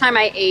the first time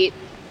I ate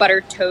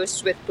buttered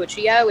toast with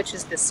bhujia, which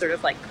is this sort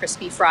of like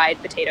crispy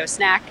fried potato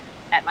snack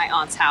at my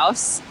aunt's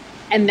house.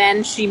 And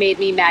then she made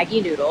me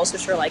Maggi noodles,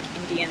 which are like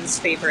Indians'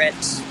 favorite,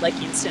 like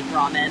instant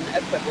ramen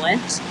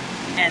equivalent.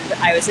 And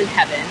I was in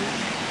heaven.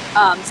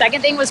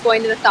 Second thing was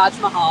going to the Taj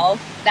Mahal.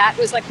 That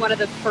was like one of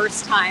the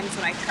first times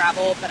when I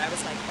traveled that I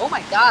was like, oh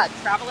my God,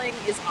 traveling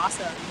is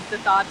awesome. The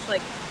Taj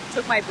like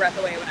took my breath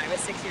away when I was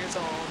 6 years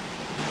old.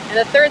 And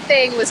the third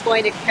thing was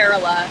going to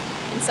Kerala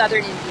in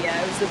southern India.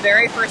 It was the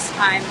very first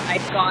time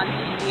I'd gone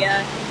to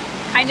India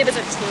kind of as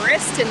a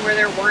tourist and where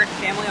there weren't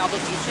family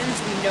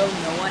obligations. We know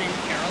no one in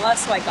Kerala,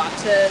 so I got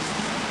to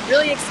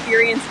really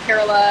experience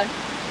Kerala,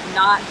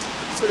 not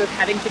sort of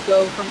having to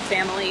go from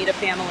family to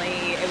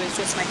family. It was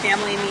just my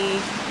family and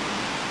me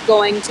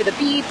going to the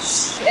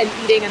beach and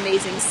eating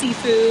amazing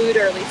seafood,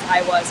 or at least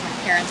I was, my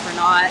parents were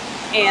not.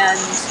 And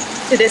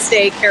to this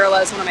day,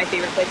 Kerala is one of my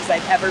favorite places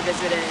I've ever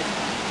visited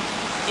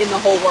in the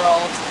whole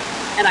world,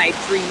 and I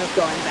dream of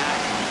going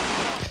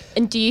back.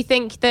 And do you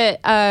think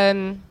that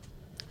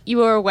you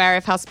were aware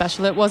of how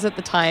special it was at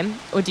the time,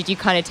 or did you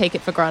kind of take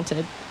it for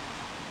granted?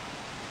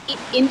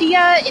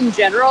 India in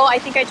general, I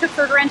think I took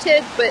for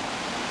granted, but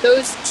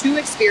those two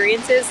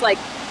experiences, like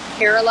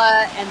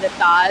Kerala and the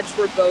Taj,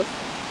 were both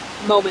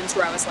moments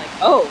where I was like,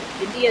 oh,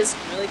 India's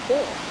really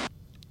cool.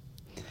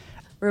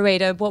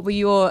 Rueda, what were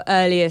your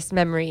earliest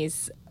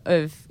memories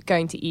of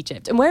going to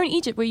Egypt? And where in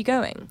Egypt were you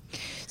going?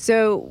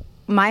 So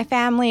my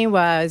family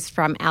was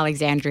from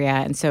Alexandria,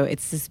 and so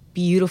it's this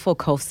beautiful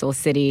coastal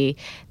city.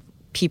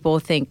 People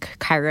think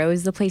Cairo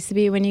is the place to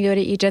be when you go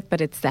to Egypt,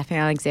 but it's definitely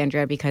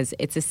Alexandria because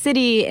it's a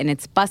city and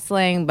it's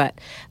bustling,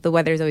 but the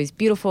weather is always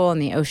beautiful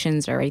and the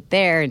oceans are right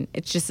there, and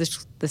it's just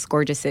this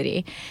gorgeous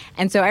city.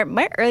 And so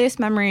my earliest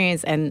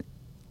memories, and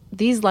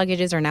these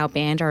luggages are now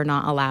banned, are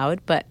not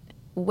allowed, but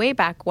way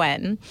back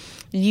when,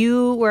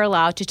 you were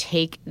allowed to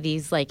take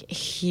these like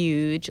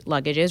huge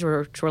luggages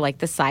which were like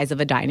the size of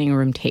a dining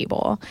room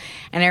table.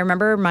 And I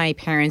remember my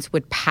parents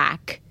would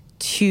pack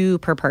 2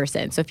 per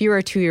person. So if you were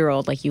a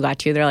 2-year-old, like you got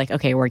 2, they're like,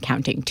 okay, we're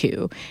counting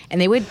 2. And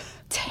they would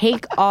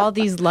take all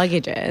these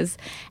luggages.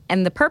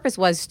 And the purpose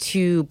was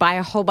to buy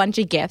a whole bunch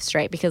of gifts,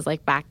 right? Because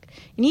like back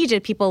in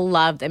Egypt, people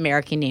loved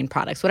American named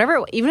products.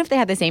 Whatever, even if they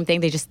had the same thing,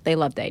 they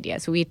loved the idea.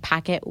 So we'd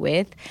pack it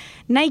with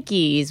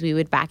Nikes. We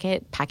would pack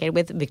it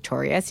with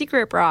Victoria's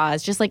Secret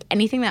bras, just like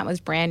anything that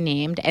was brand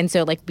named. And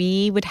so like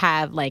we would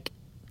have like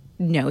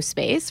no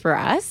space for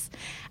us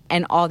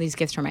and all these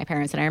gifts from my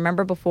parents. And I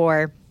remember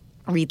before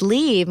we'd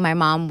leave, my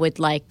mom would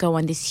like go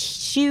on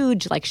this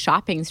huge like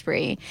shopping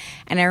spree.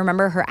 And I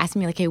remember her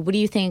asking me like, hey, what do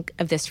you think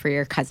of this for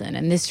your cousin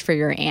and this for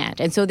your aunt?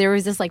 And so there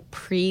was this like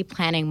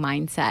pre-planning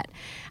mindset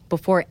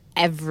before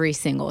every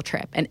single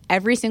trip. And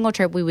every single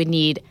trip we would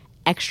need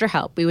extra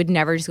help. We would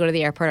never just go to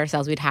the airport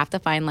ourselves. We'd have to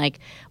find like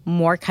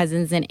more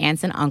cousins and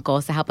aunts and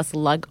uncles to help us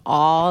lug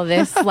all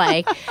this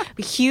like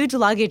huge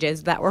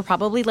luggages that were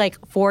probably like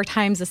 4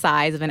 times the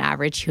size of an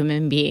average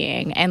human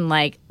being, and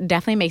like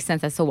definitely makes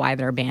sense as to why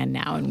they're banned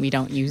now and we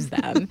don't use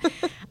them.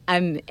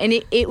 And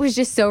it was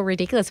just so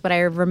ridiculous. But I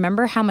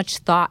remember how much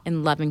thought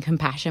and love and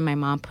compassion my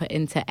mom put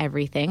into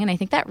everything, and I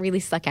think that really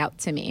stuck out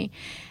to me.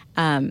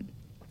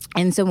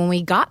 And so when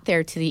we got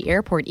there to the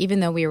airport, even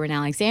though we were in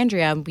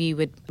Alexandria, we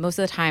would most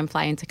of the time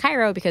fly into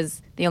Cairo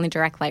because the only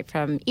direct flight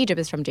from Egypt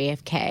is from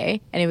JFK,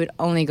 and it would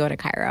only go to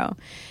Cairo.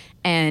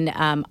 And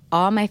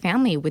all my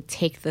family would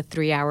take the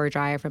 3-hour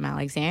drive from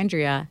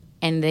Alexandria,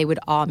 and they would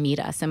all meet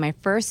us. And my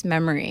first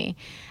memory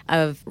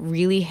of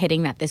really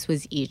hitting that this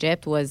was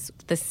Egypt was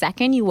the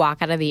second you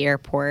walk out of the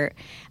airport,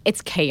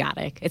 it's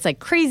chaotic. It's like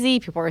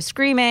crazy. People are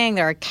screaming.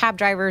 There are cab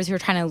drivers who are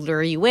trying to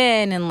lure you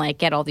in and like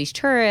get all these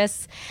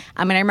tourists.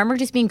 And I remember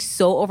just being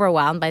so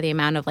overwhelmed by the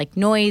amount of like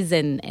noise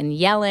and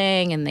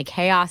yelling and the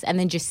chaos, and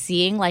then just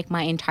seeing like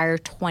my entire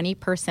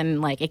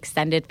 20-person like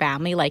extended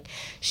family like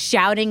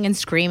shouting and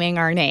screaming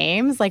our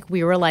names like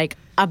we were like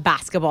a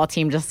basketball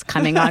team just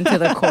coming onto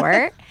the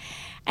court.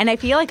 And I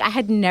feel like I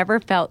had never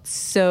felt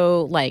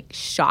so, like,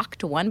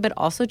 shocked, one, but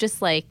also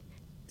just, like,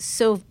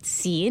 so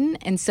seen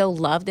and so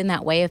loved in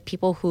that way of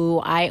people who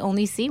I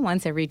only see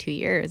once every 2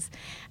 years.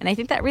 And I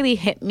think that really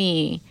hit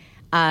me,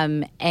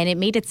 and it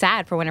made it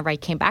sad for whenever I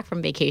came back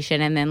from vacation,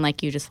 and then,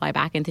 like, you just fly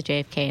back into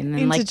JFK. And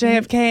then, into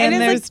JFK, and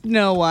there's like,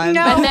 no one.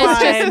 And there's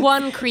just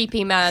one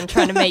creepy man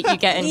trying to make you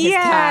get in his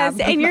cab.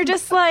 Yes, and you're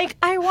just like,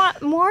 I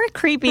want more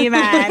creepy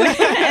men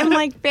and,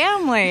 like,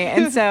 family.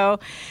 And so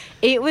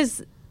it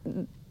was...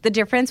 The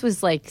difference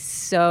was like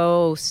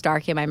so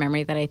stark in my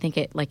memory that I think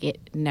it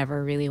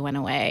never really went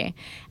away.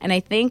 And I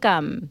think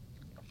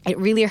it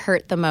really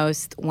hurt the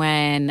most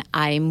when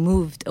I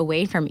moved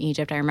away from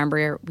Egypt. I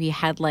remember we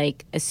had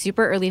like a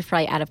super early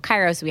flight out of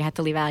Cairo, so we had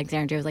to leave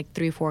Alexandria. It was like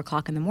 3-4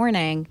 o'clock in the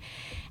morning.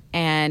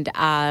 And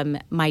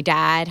my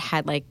dad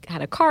had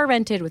a car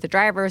rented with a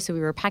driver, so we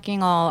were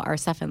packing all our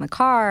stuff in the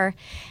car.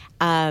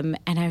 And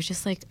I was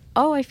just like,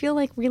 oh, I feel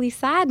like really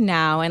sad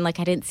now. And like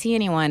I didn't see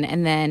anyone.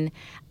 And then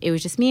it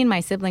was just me and my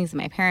siblings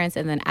and my parents.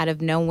 And then out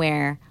of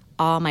nowhere,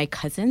 all my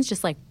cousins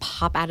just like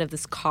pop out of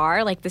this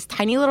car, like this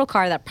tiny little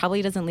car that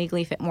probably doesn't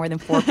legally fit more than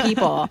 4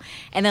 people.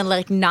 And then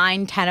like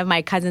 9-10 of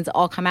my cousins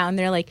all come out and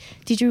they're like,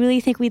 did you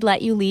really think we'd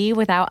let you leave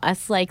without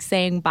us like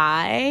saying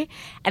bye?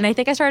 And I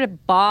think I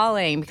started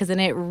bawling because then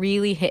it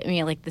really hit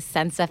me, like the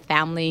sense of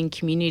family and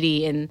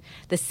community and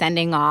the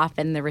sending off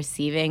and the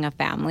receiving of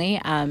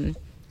family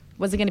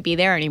wasn't going to be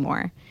there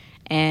anymore.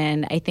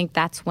 And I think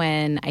that's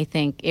when I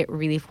think it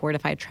really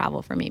fortified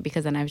travel for me,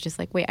 because then I was just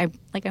like, wait, I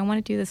want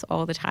to do this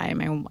all the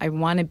time. I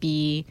want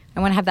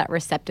to have that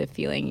receptive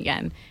feeling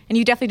again. And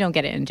you definitely don't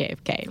get it in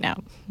JFK, no.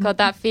 God,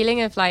 that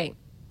feeling of like,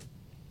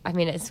 I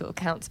mean, it sort of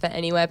counts for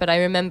anywhere, but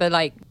I remember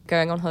like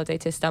going on holiday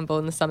to Istanbul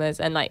in the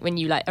summers, and like when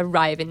you like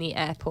arrive in the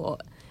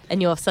airport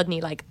and you're suddenly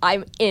like,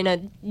 I'm in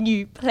a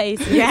new place.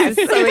 Yes.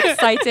 This is so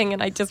exciting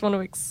and I just want to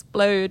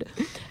explode.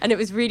 And it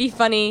was really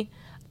funny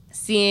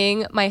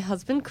seeing my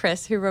husband,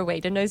 Chris, who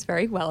Roweda knows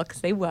very well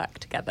because they work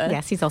together.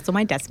 Yes, he's also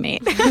my desk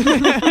mate.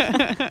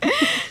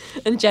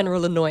 And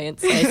general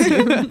annoyance, I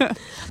assume.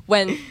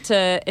 Went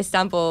to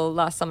Istanbul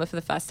last summer for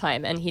the first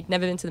time, and he'd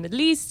never been to the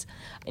Middle East,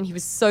 and he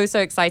was so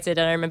excited.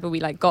 And I remember we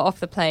like got off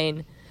the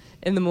plane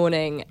in the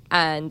morning,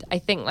 and I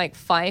think like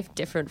 5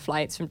 different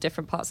flights from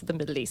different parts of the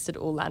Middle East had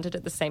all landed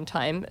at the same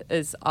time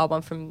as our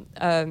one from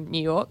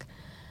New York.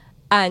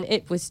 And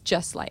it was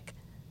just like,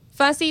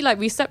 firstly, like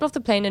we stepped off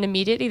the plane and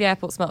immediately the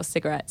airport smelled of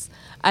cigarettes.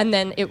 And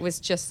then it was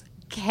just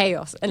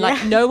chaos. And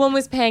like no one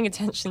was paying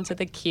attention to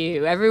the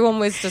queue. Everyone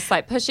was just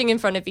like pushing in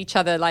front of each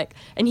other. Like,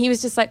 and he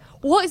was just like,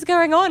 what is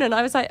going on? And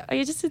I was like, oh,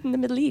 you're just in the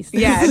Middle East.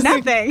 Yeah,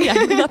 nothing.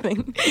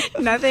 Nothing.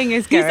 Nothing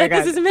is going on. He's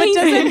like, this is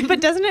amazing. But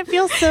doesn't it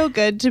feel so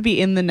good to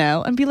be in the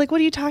know and be like, what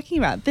are you talking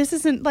about? This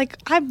isn't like,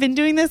 I've been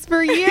doing this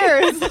for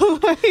years. Like,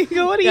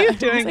 what are you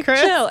doing, like,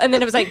 Chris? Chill. And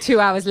then it was like 2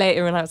 hours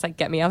later and I was like,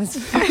 get me out of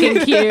this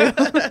fucking queue.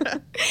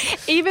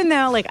 Even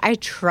though like I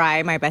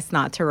try my best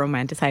not to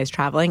romanticize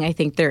traveling, I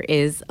think there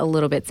is a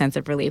little bit sense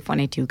of relief when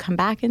I do come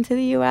back into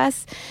the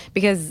U.S.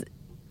 because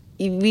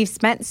we've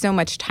spent so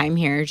much time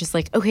here just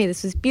like, okay,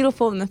 this was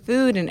beautiful and the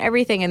food and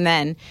everything. And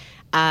then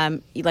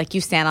like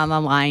you stand on the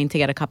line to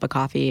get a cup of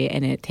coffee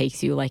and it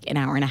takes you like an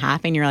hour and a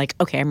half and you're like,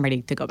 okay, I'm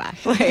ready to go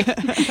back. Like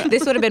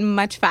this would have been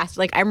much faster.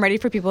 Like I'm ready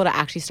for people to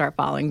actually start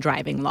following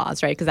driving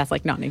laws, right? Because that's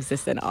like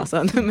non-existent also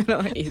in the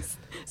Middle East.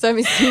 So I'm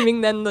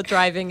assuming then the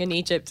driving in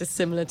Egypt is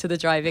similar to the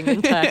driving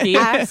in Turkey.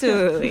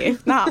 Absolutely,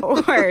 if not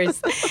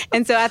worse.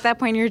 And so at that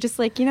point you're just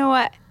like, you know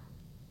what?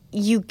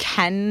 You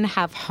can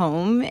have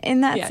home in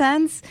that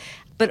sense.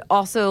 But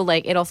also,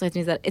 like, it also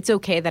means that it's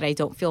okay that I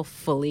don't feel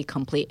fully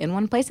complete in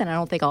one place. And I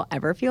don't think I'll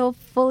ever feel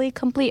fully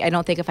complete. I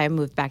don't think if I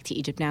moved back to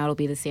Egypt now, it'll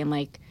be the same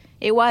like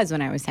it was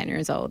when I was 10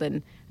 years old.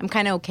 And I'm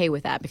kind of okay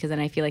with that because then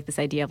I feel like this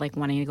idea of, like,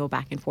 wanting to go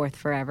back and forth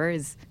forever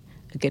is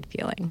a good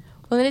feeling.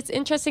 Well, and it's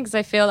interesting because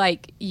I feel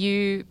like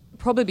you,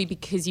 probably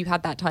because you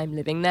had that time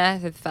living there,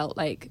 have felt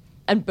like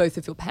and both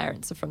of your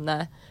parents are from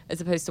there,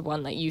 as opposed to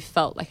one, like, you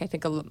felt like, I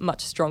think, a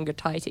much stronger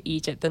tie to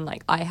Egypt than,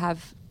 like, I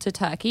have to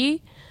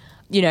Turkey.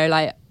 You know,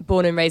 like,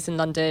 born and raised in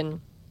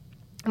London,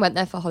 went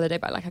there for holiday,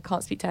 but, like, I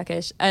can't speak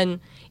Turkish. And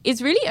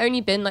it's really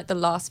only been, like, the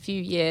last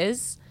few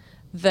years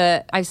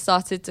that I've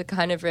started to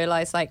kind of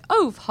realize, like,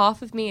 oh,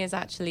 half of me is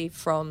actually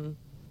from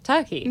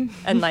Turkey.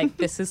 And, like,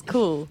 this is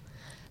cool.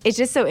 It's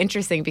just so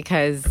interesting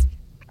because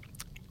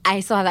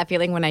I still have that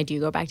feeling when I do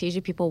go back to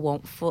Egypt, people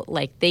won't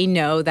they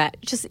know that,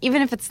 just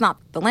even if it's not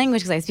the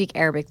language, because I speak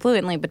Arabic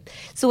fluently, but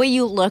it's the way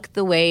you look,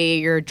 the way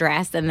you're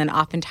dressed. And then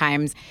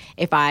oftentimes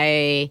if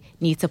I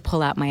need to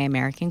pull out my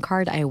American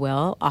card, I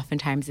will.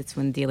 Oftentimes it's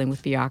when dealing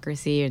with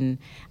bureaucracy and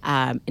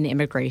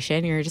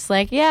immigration, you're just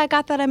like, yeah, I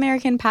got that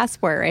American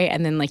passport, right?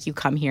 And then like you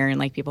come here and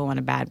like people want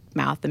to bad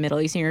mouth the Middle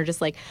East and you're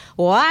just like,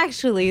 well,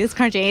 actually this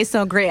country ain't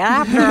so great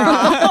after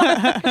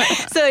all.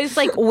 So it's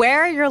like,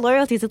 where are your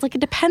loyalties? It's like,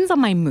 it depends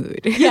on my mood.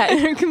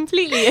 Yeah,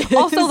 completely is.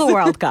 Also the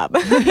World Cup.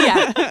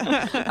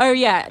 Yeah. Oh,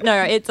 yeah.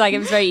 No, it's like, it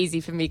was very easy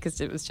for me because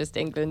it was just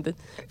England.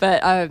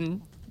 But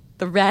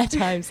the rare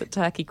times that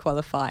Turkey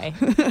qualify,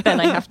 then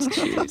I have to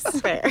choose.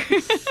 Fair.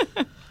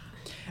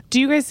 Do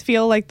you guys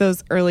feel like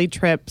those early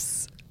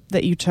trips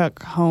that you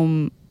took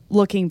home,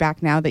 looking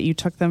back now, that you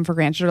took them for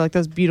granted, or like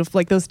those beautiful,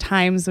 like those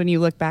times when you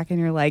look back and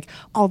you're like,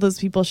 all those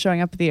people showing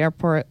up at the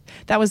airport,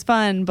 that was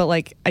fun, but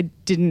like I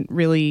didn't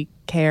really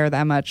care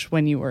that much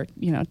when you were,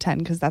 10,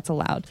 because that's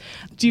allowed.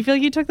 Do you feel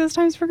like you took those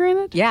times for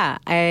granted? Yeah,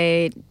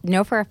 I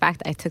know for a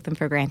fact I took them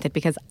for granted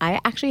because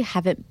I actually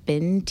haven't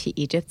been to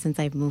Egypt since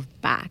I've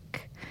moved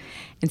back.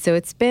 And so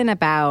it's been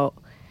about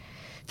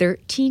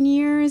 13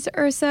 years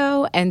or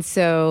so. And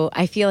so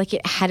I feel like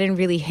it hadn't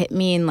really hit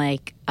me in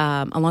like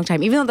a long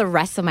time, even though the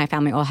rest of my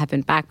family all have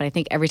been back. But I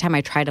think every time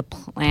I try to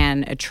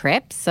plan a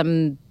trip,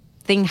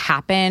 something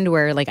happened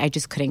where like I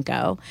just couldn't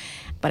go.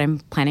 But I'm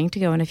planning to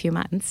go in a few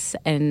months.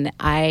 And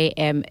I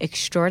am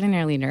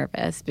extraordinarily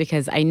nervous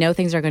because I know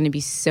things are going to be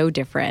so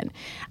different.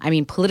 I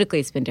mean, politically,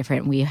 it's been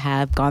different. We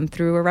have gone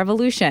through a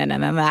revolution,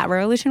 and then that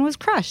revolution was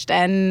crushed.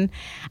 And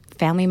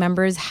family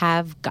members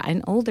have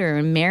gotten older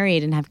and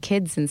married and have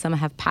kids, and some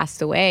have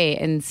passed away.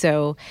 And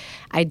so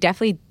I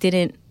definitely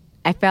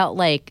I felt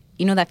like,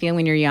 that feeling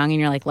when you're young and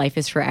you're like, life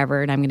is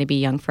forever and I'm going to be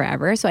young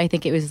forever. So I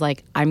think it was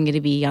like, I'm going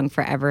to be young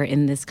forever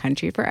in this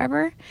country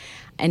forever.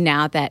 And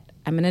now that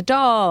I'm an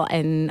adult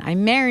and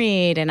I'm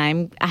married and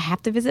I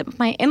have to visit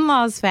my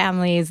in-laws'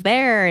 families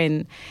there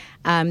and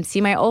see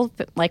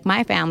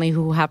my family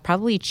who have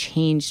probably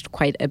changed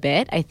quite a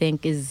bit, I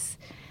think is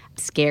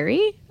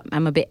scary.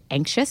 I'm a bit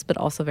anxious, but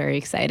also very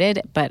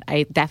excited. But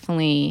I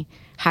definitely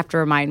have to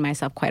remind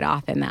myself quite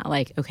often that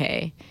like,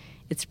 okay,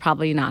 it's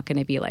probably not going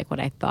to be like what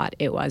I thought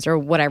it was or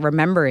what I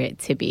remember it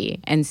to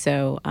be. And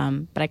so,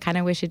 but I kind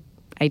of wish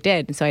I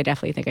did. And so I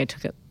definitely think I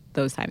took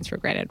those times for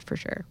granted for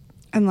sure.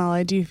 And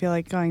Lala, do you feel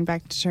like going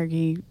back to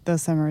Turkey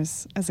those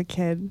summers as a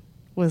kid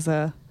was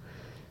I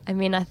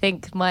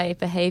think my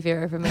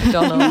behavior over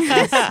McDonald's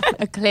is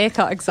a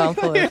clear-cut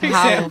example of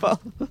how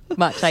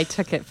much I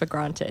took it for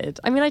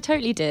granted. I mean, I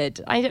totally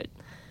did.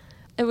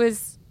 It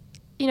was,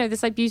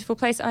 this like beautiful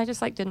place. And I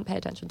just like didn't pay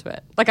attention to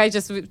it. Like I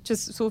just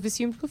sort of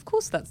assumed, of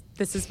course,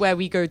 this is where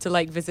we go to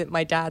like visit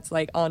my dad's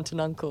like aunt and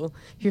uncle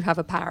who have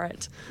a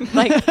parrot.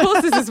 Like, of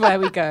course, this is where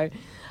we go.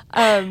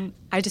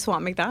 I just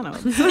want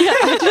McDonald's. Yeah,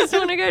 I just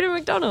want to go to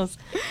McDonald's.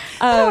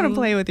 I don't want to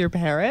play with your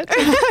parrot.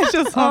 I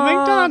just want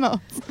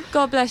McDonald's.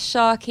 God bless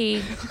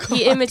Sharky.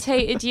 He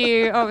imitated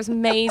you. Oh, it was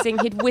amazing.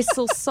 He'd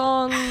whistle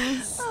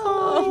songs.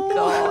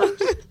 Oh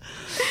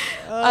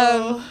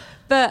God.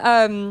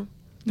 But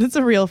that's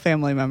a real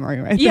family memory,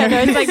 right? Yeah,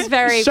 there. no, it's like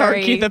very,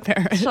 Sharky very the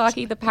parrot.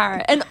 Sharky the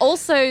parrot, and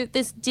also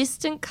this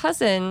distant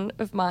cousin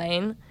of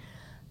mine,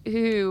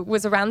 who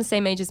was around the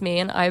same age as me,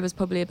 and I was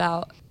probably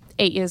about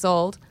 8 years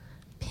old,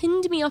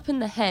 pinned me up in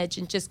the hedge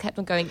and just kept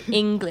on going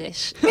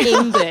English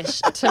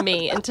to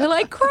me until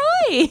I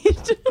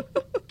cried.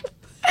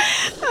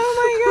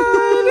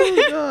 Oh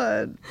my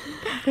God.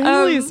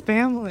 Family is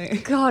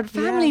family. God,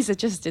 families are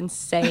just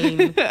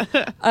insane.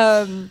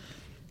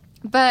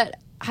 But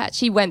I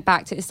actually went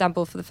back to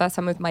Istanbul for the first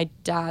time with my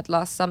dad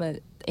last summer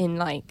in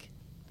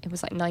it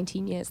was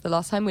 19 years. The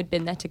last time we'd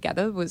been there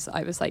together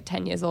I was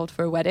 10 years old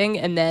for a wedding,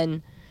 and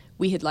then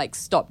we had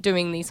stopped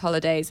doing these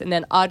holidays, and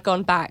then I'd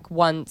gone back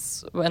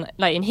once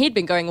and he'd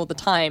been going all the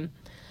time.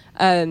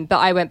 But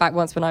I went back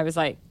once when I was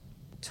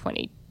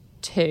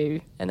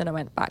 22, and then I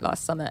went back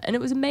last summer, and it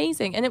was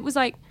amazing. And it was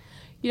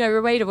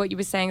Ruwaida, what you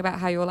were saying about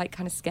how you're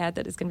kind of scared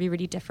that it's going to be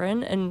really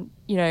different. And,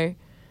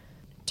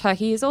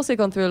 Turkey has also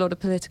gone through a lot of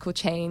political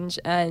change,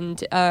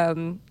 and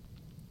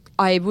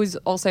I was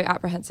also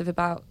apprehensive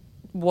about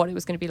what it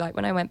was going to be like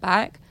when I went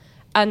back.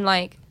 And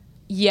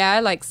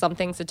some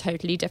things are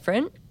totally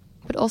different,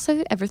 but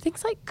also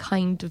everything's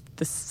kind of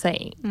the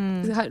same.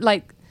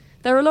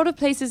 There are a lot of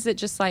places that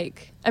just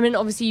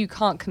obviously you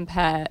can't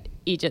compare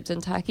Egypt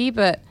and Turkey,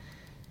 but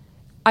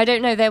I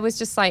don't know, there was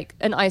just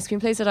an ice cream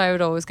place that I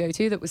would always go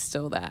to that was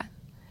still there.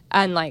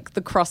 And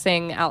the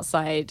crossing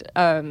outside,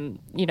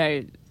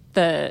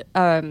 the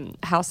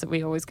house that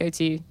we always go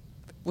to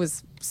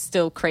was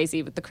still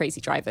crazy with the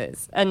crazy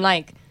drivers. And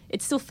like,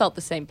 it still felt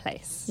the same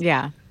place.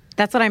 Yeah.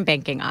 That's what I'm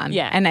banking on.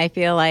 Yeah. And I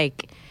feel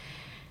like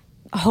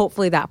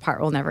hopefully that part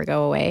will never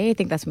go away. I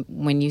think that's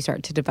when you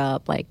start to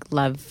develop like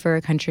love for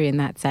a country in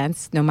that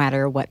sense. No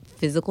matter what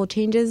physical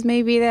changes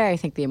may be there, I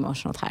think the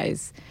emotional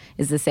ties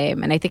is the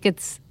same. And I think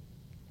it's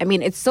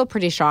still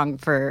pretty strong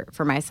for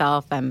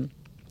myself. And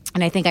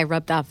I think I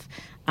rubbed off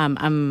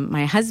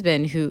my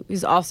husband,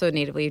 who's also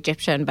natively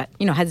Egyptian, but,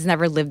 has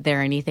never lived there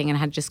or anything and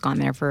had just gone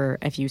there for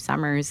a few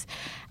summers,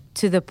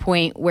 to the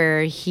point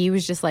where he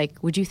was just like,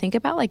 would you think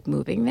about like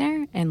moving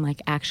there and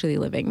like actually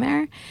living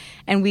there?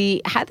 And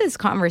we had this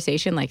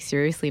conversation like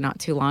seriously not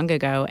too long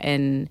ago.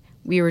 And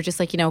we were just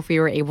like, if we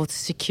were able to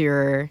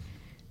secure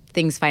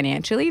things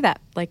financially,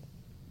 that like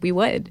we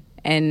would.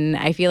 And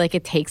I feel like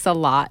it takes a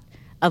lot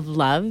of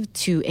love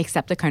to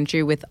accept a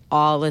country with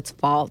all its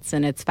faults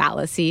and its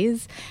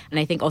fallacies. And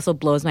I think also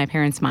blows my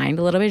parents' mind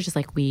a little bit. Just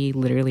like, we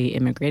literally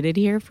immigrated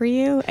here for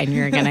you and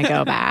you're going to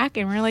go back.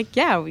 And we're like,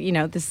 yeah,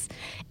 this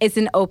it's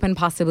an open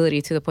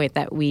possibility, to the point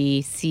that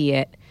we see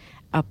it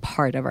a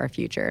part of our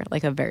future,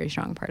 like a very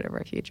strong part of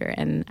our future.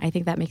 And I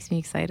think that makes me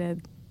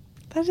excited.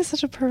 That is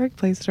such a perfect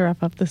place to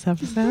wrap up this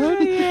episode.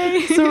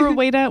 So,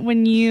 Roweda,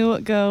 when you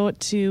go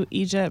to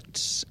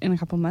Egypt in a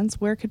couple months,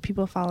 where could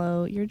people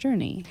follow your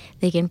journey?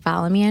 They can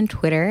follow me on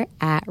Twitter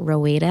at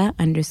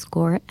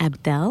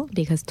Roweda_Abdel,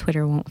 because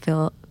Twitter won't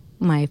fill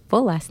my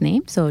full last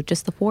name. So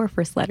just the 4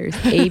 first letters,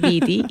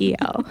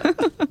 Abdel.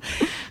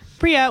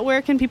 Priya,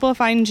 where can people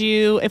find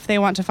you if they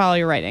want to follow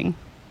your writing?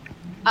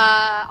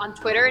 On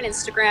Twitter and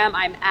Instagram,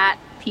 I'm at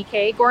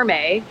PK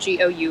Gourmet,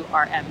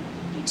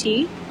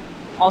 GOURMET.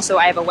 Also,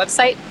 I have a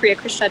website,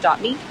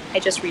 priyakrishna.me. I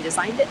just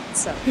redesigned it,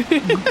 so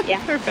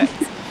yeah.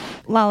 Perfect.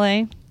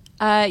 Lale?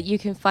 You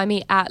can find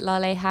me at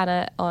Lale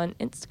Hannah on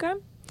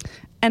Instagram.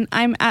 And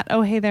I'm at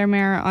Oh Hey There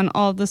Mayor on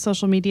all of the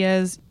social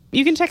medias.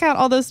 You can check out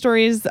all those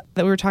stories that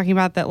we were talking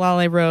about that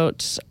Lale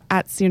wrote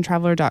at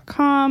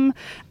cntraveler.com,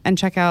 and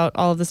check out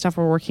all of the stuff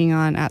we're working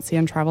on at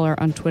cntraveler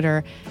on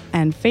Twitter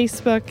and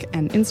Facebook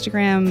and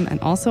Instagram,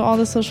 and also all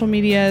the social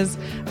medias.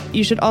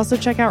 You should also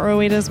check out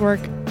Roweda's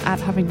work at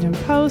Huffington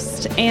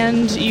Post,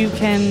 and you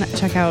can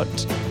check out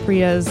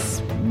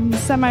Priya's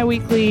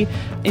semi-weekly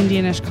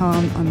Indianish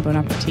column on Bon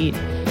Appetit.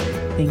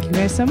 Thank you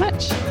guys so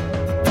much.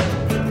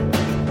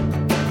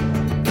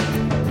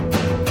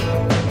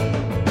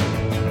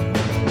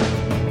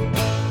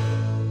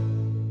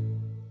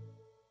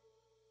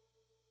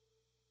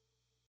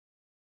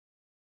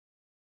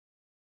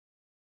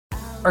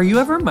 Are you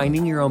ever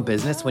minding your own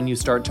business when you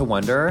start to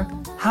wonder,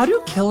 how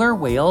do killer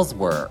whales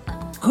work?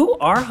 Who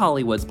are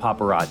Hollywood's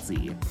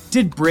paparazzi?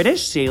 Did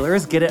British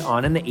sailors get it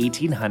on in the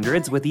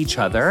 1800s with each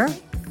other?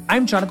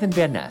 I'm Jonathan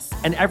Van Ness,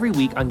 and every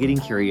week on Getting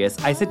Curious,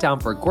 I sit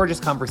down for a gorgeous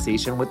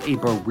conversation with a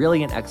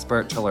brilliant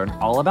expert to learn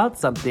all about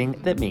something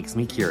that makes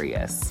me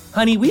curious.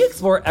 Honey, we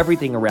explore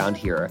everything around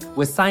here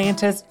with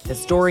scientists,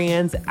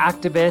 historians,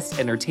 activists,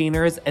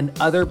 entertainers, and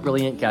other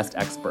brilliant guest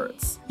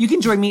experts. You can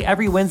join me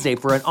every Wednesday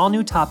for an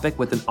all-new topic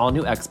with an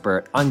all-new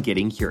expert on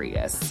Getting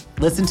Curious.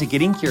 Listen to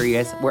Getting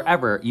Curious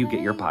wherever you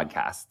get your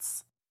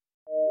podcasts.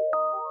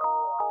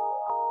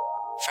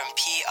 From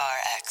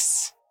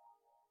PRX.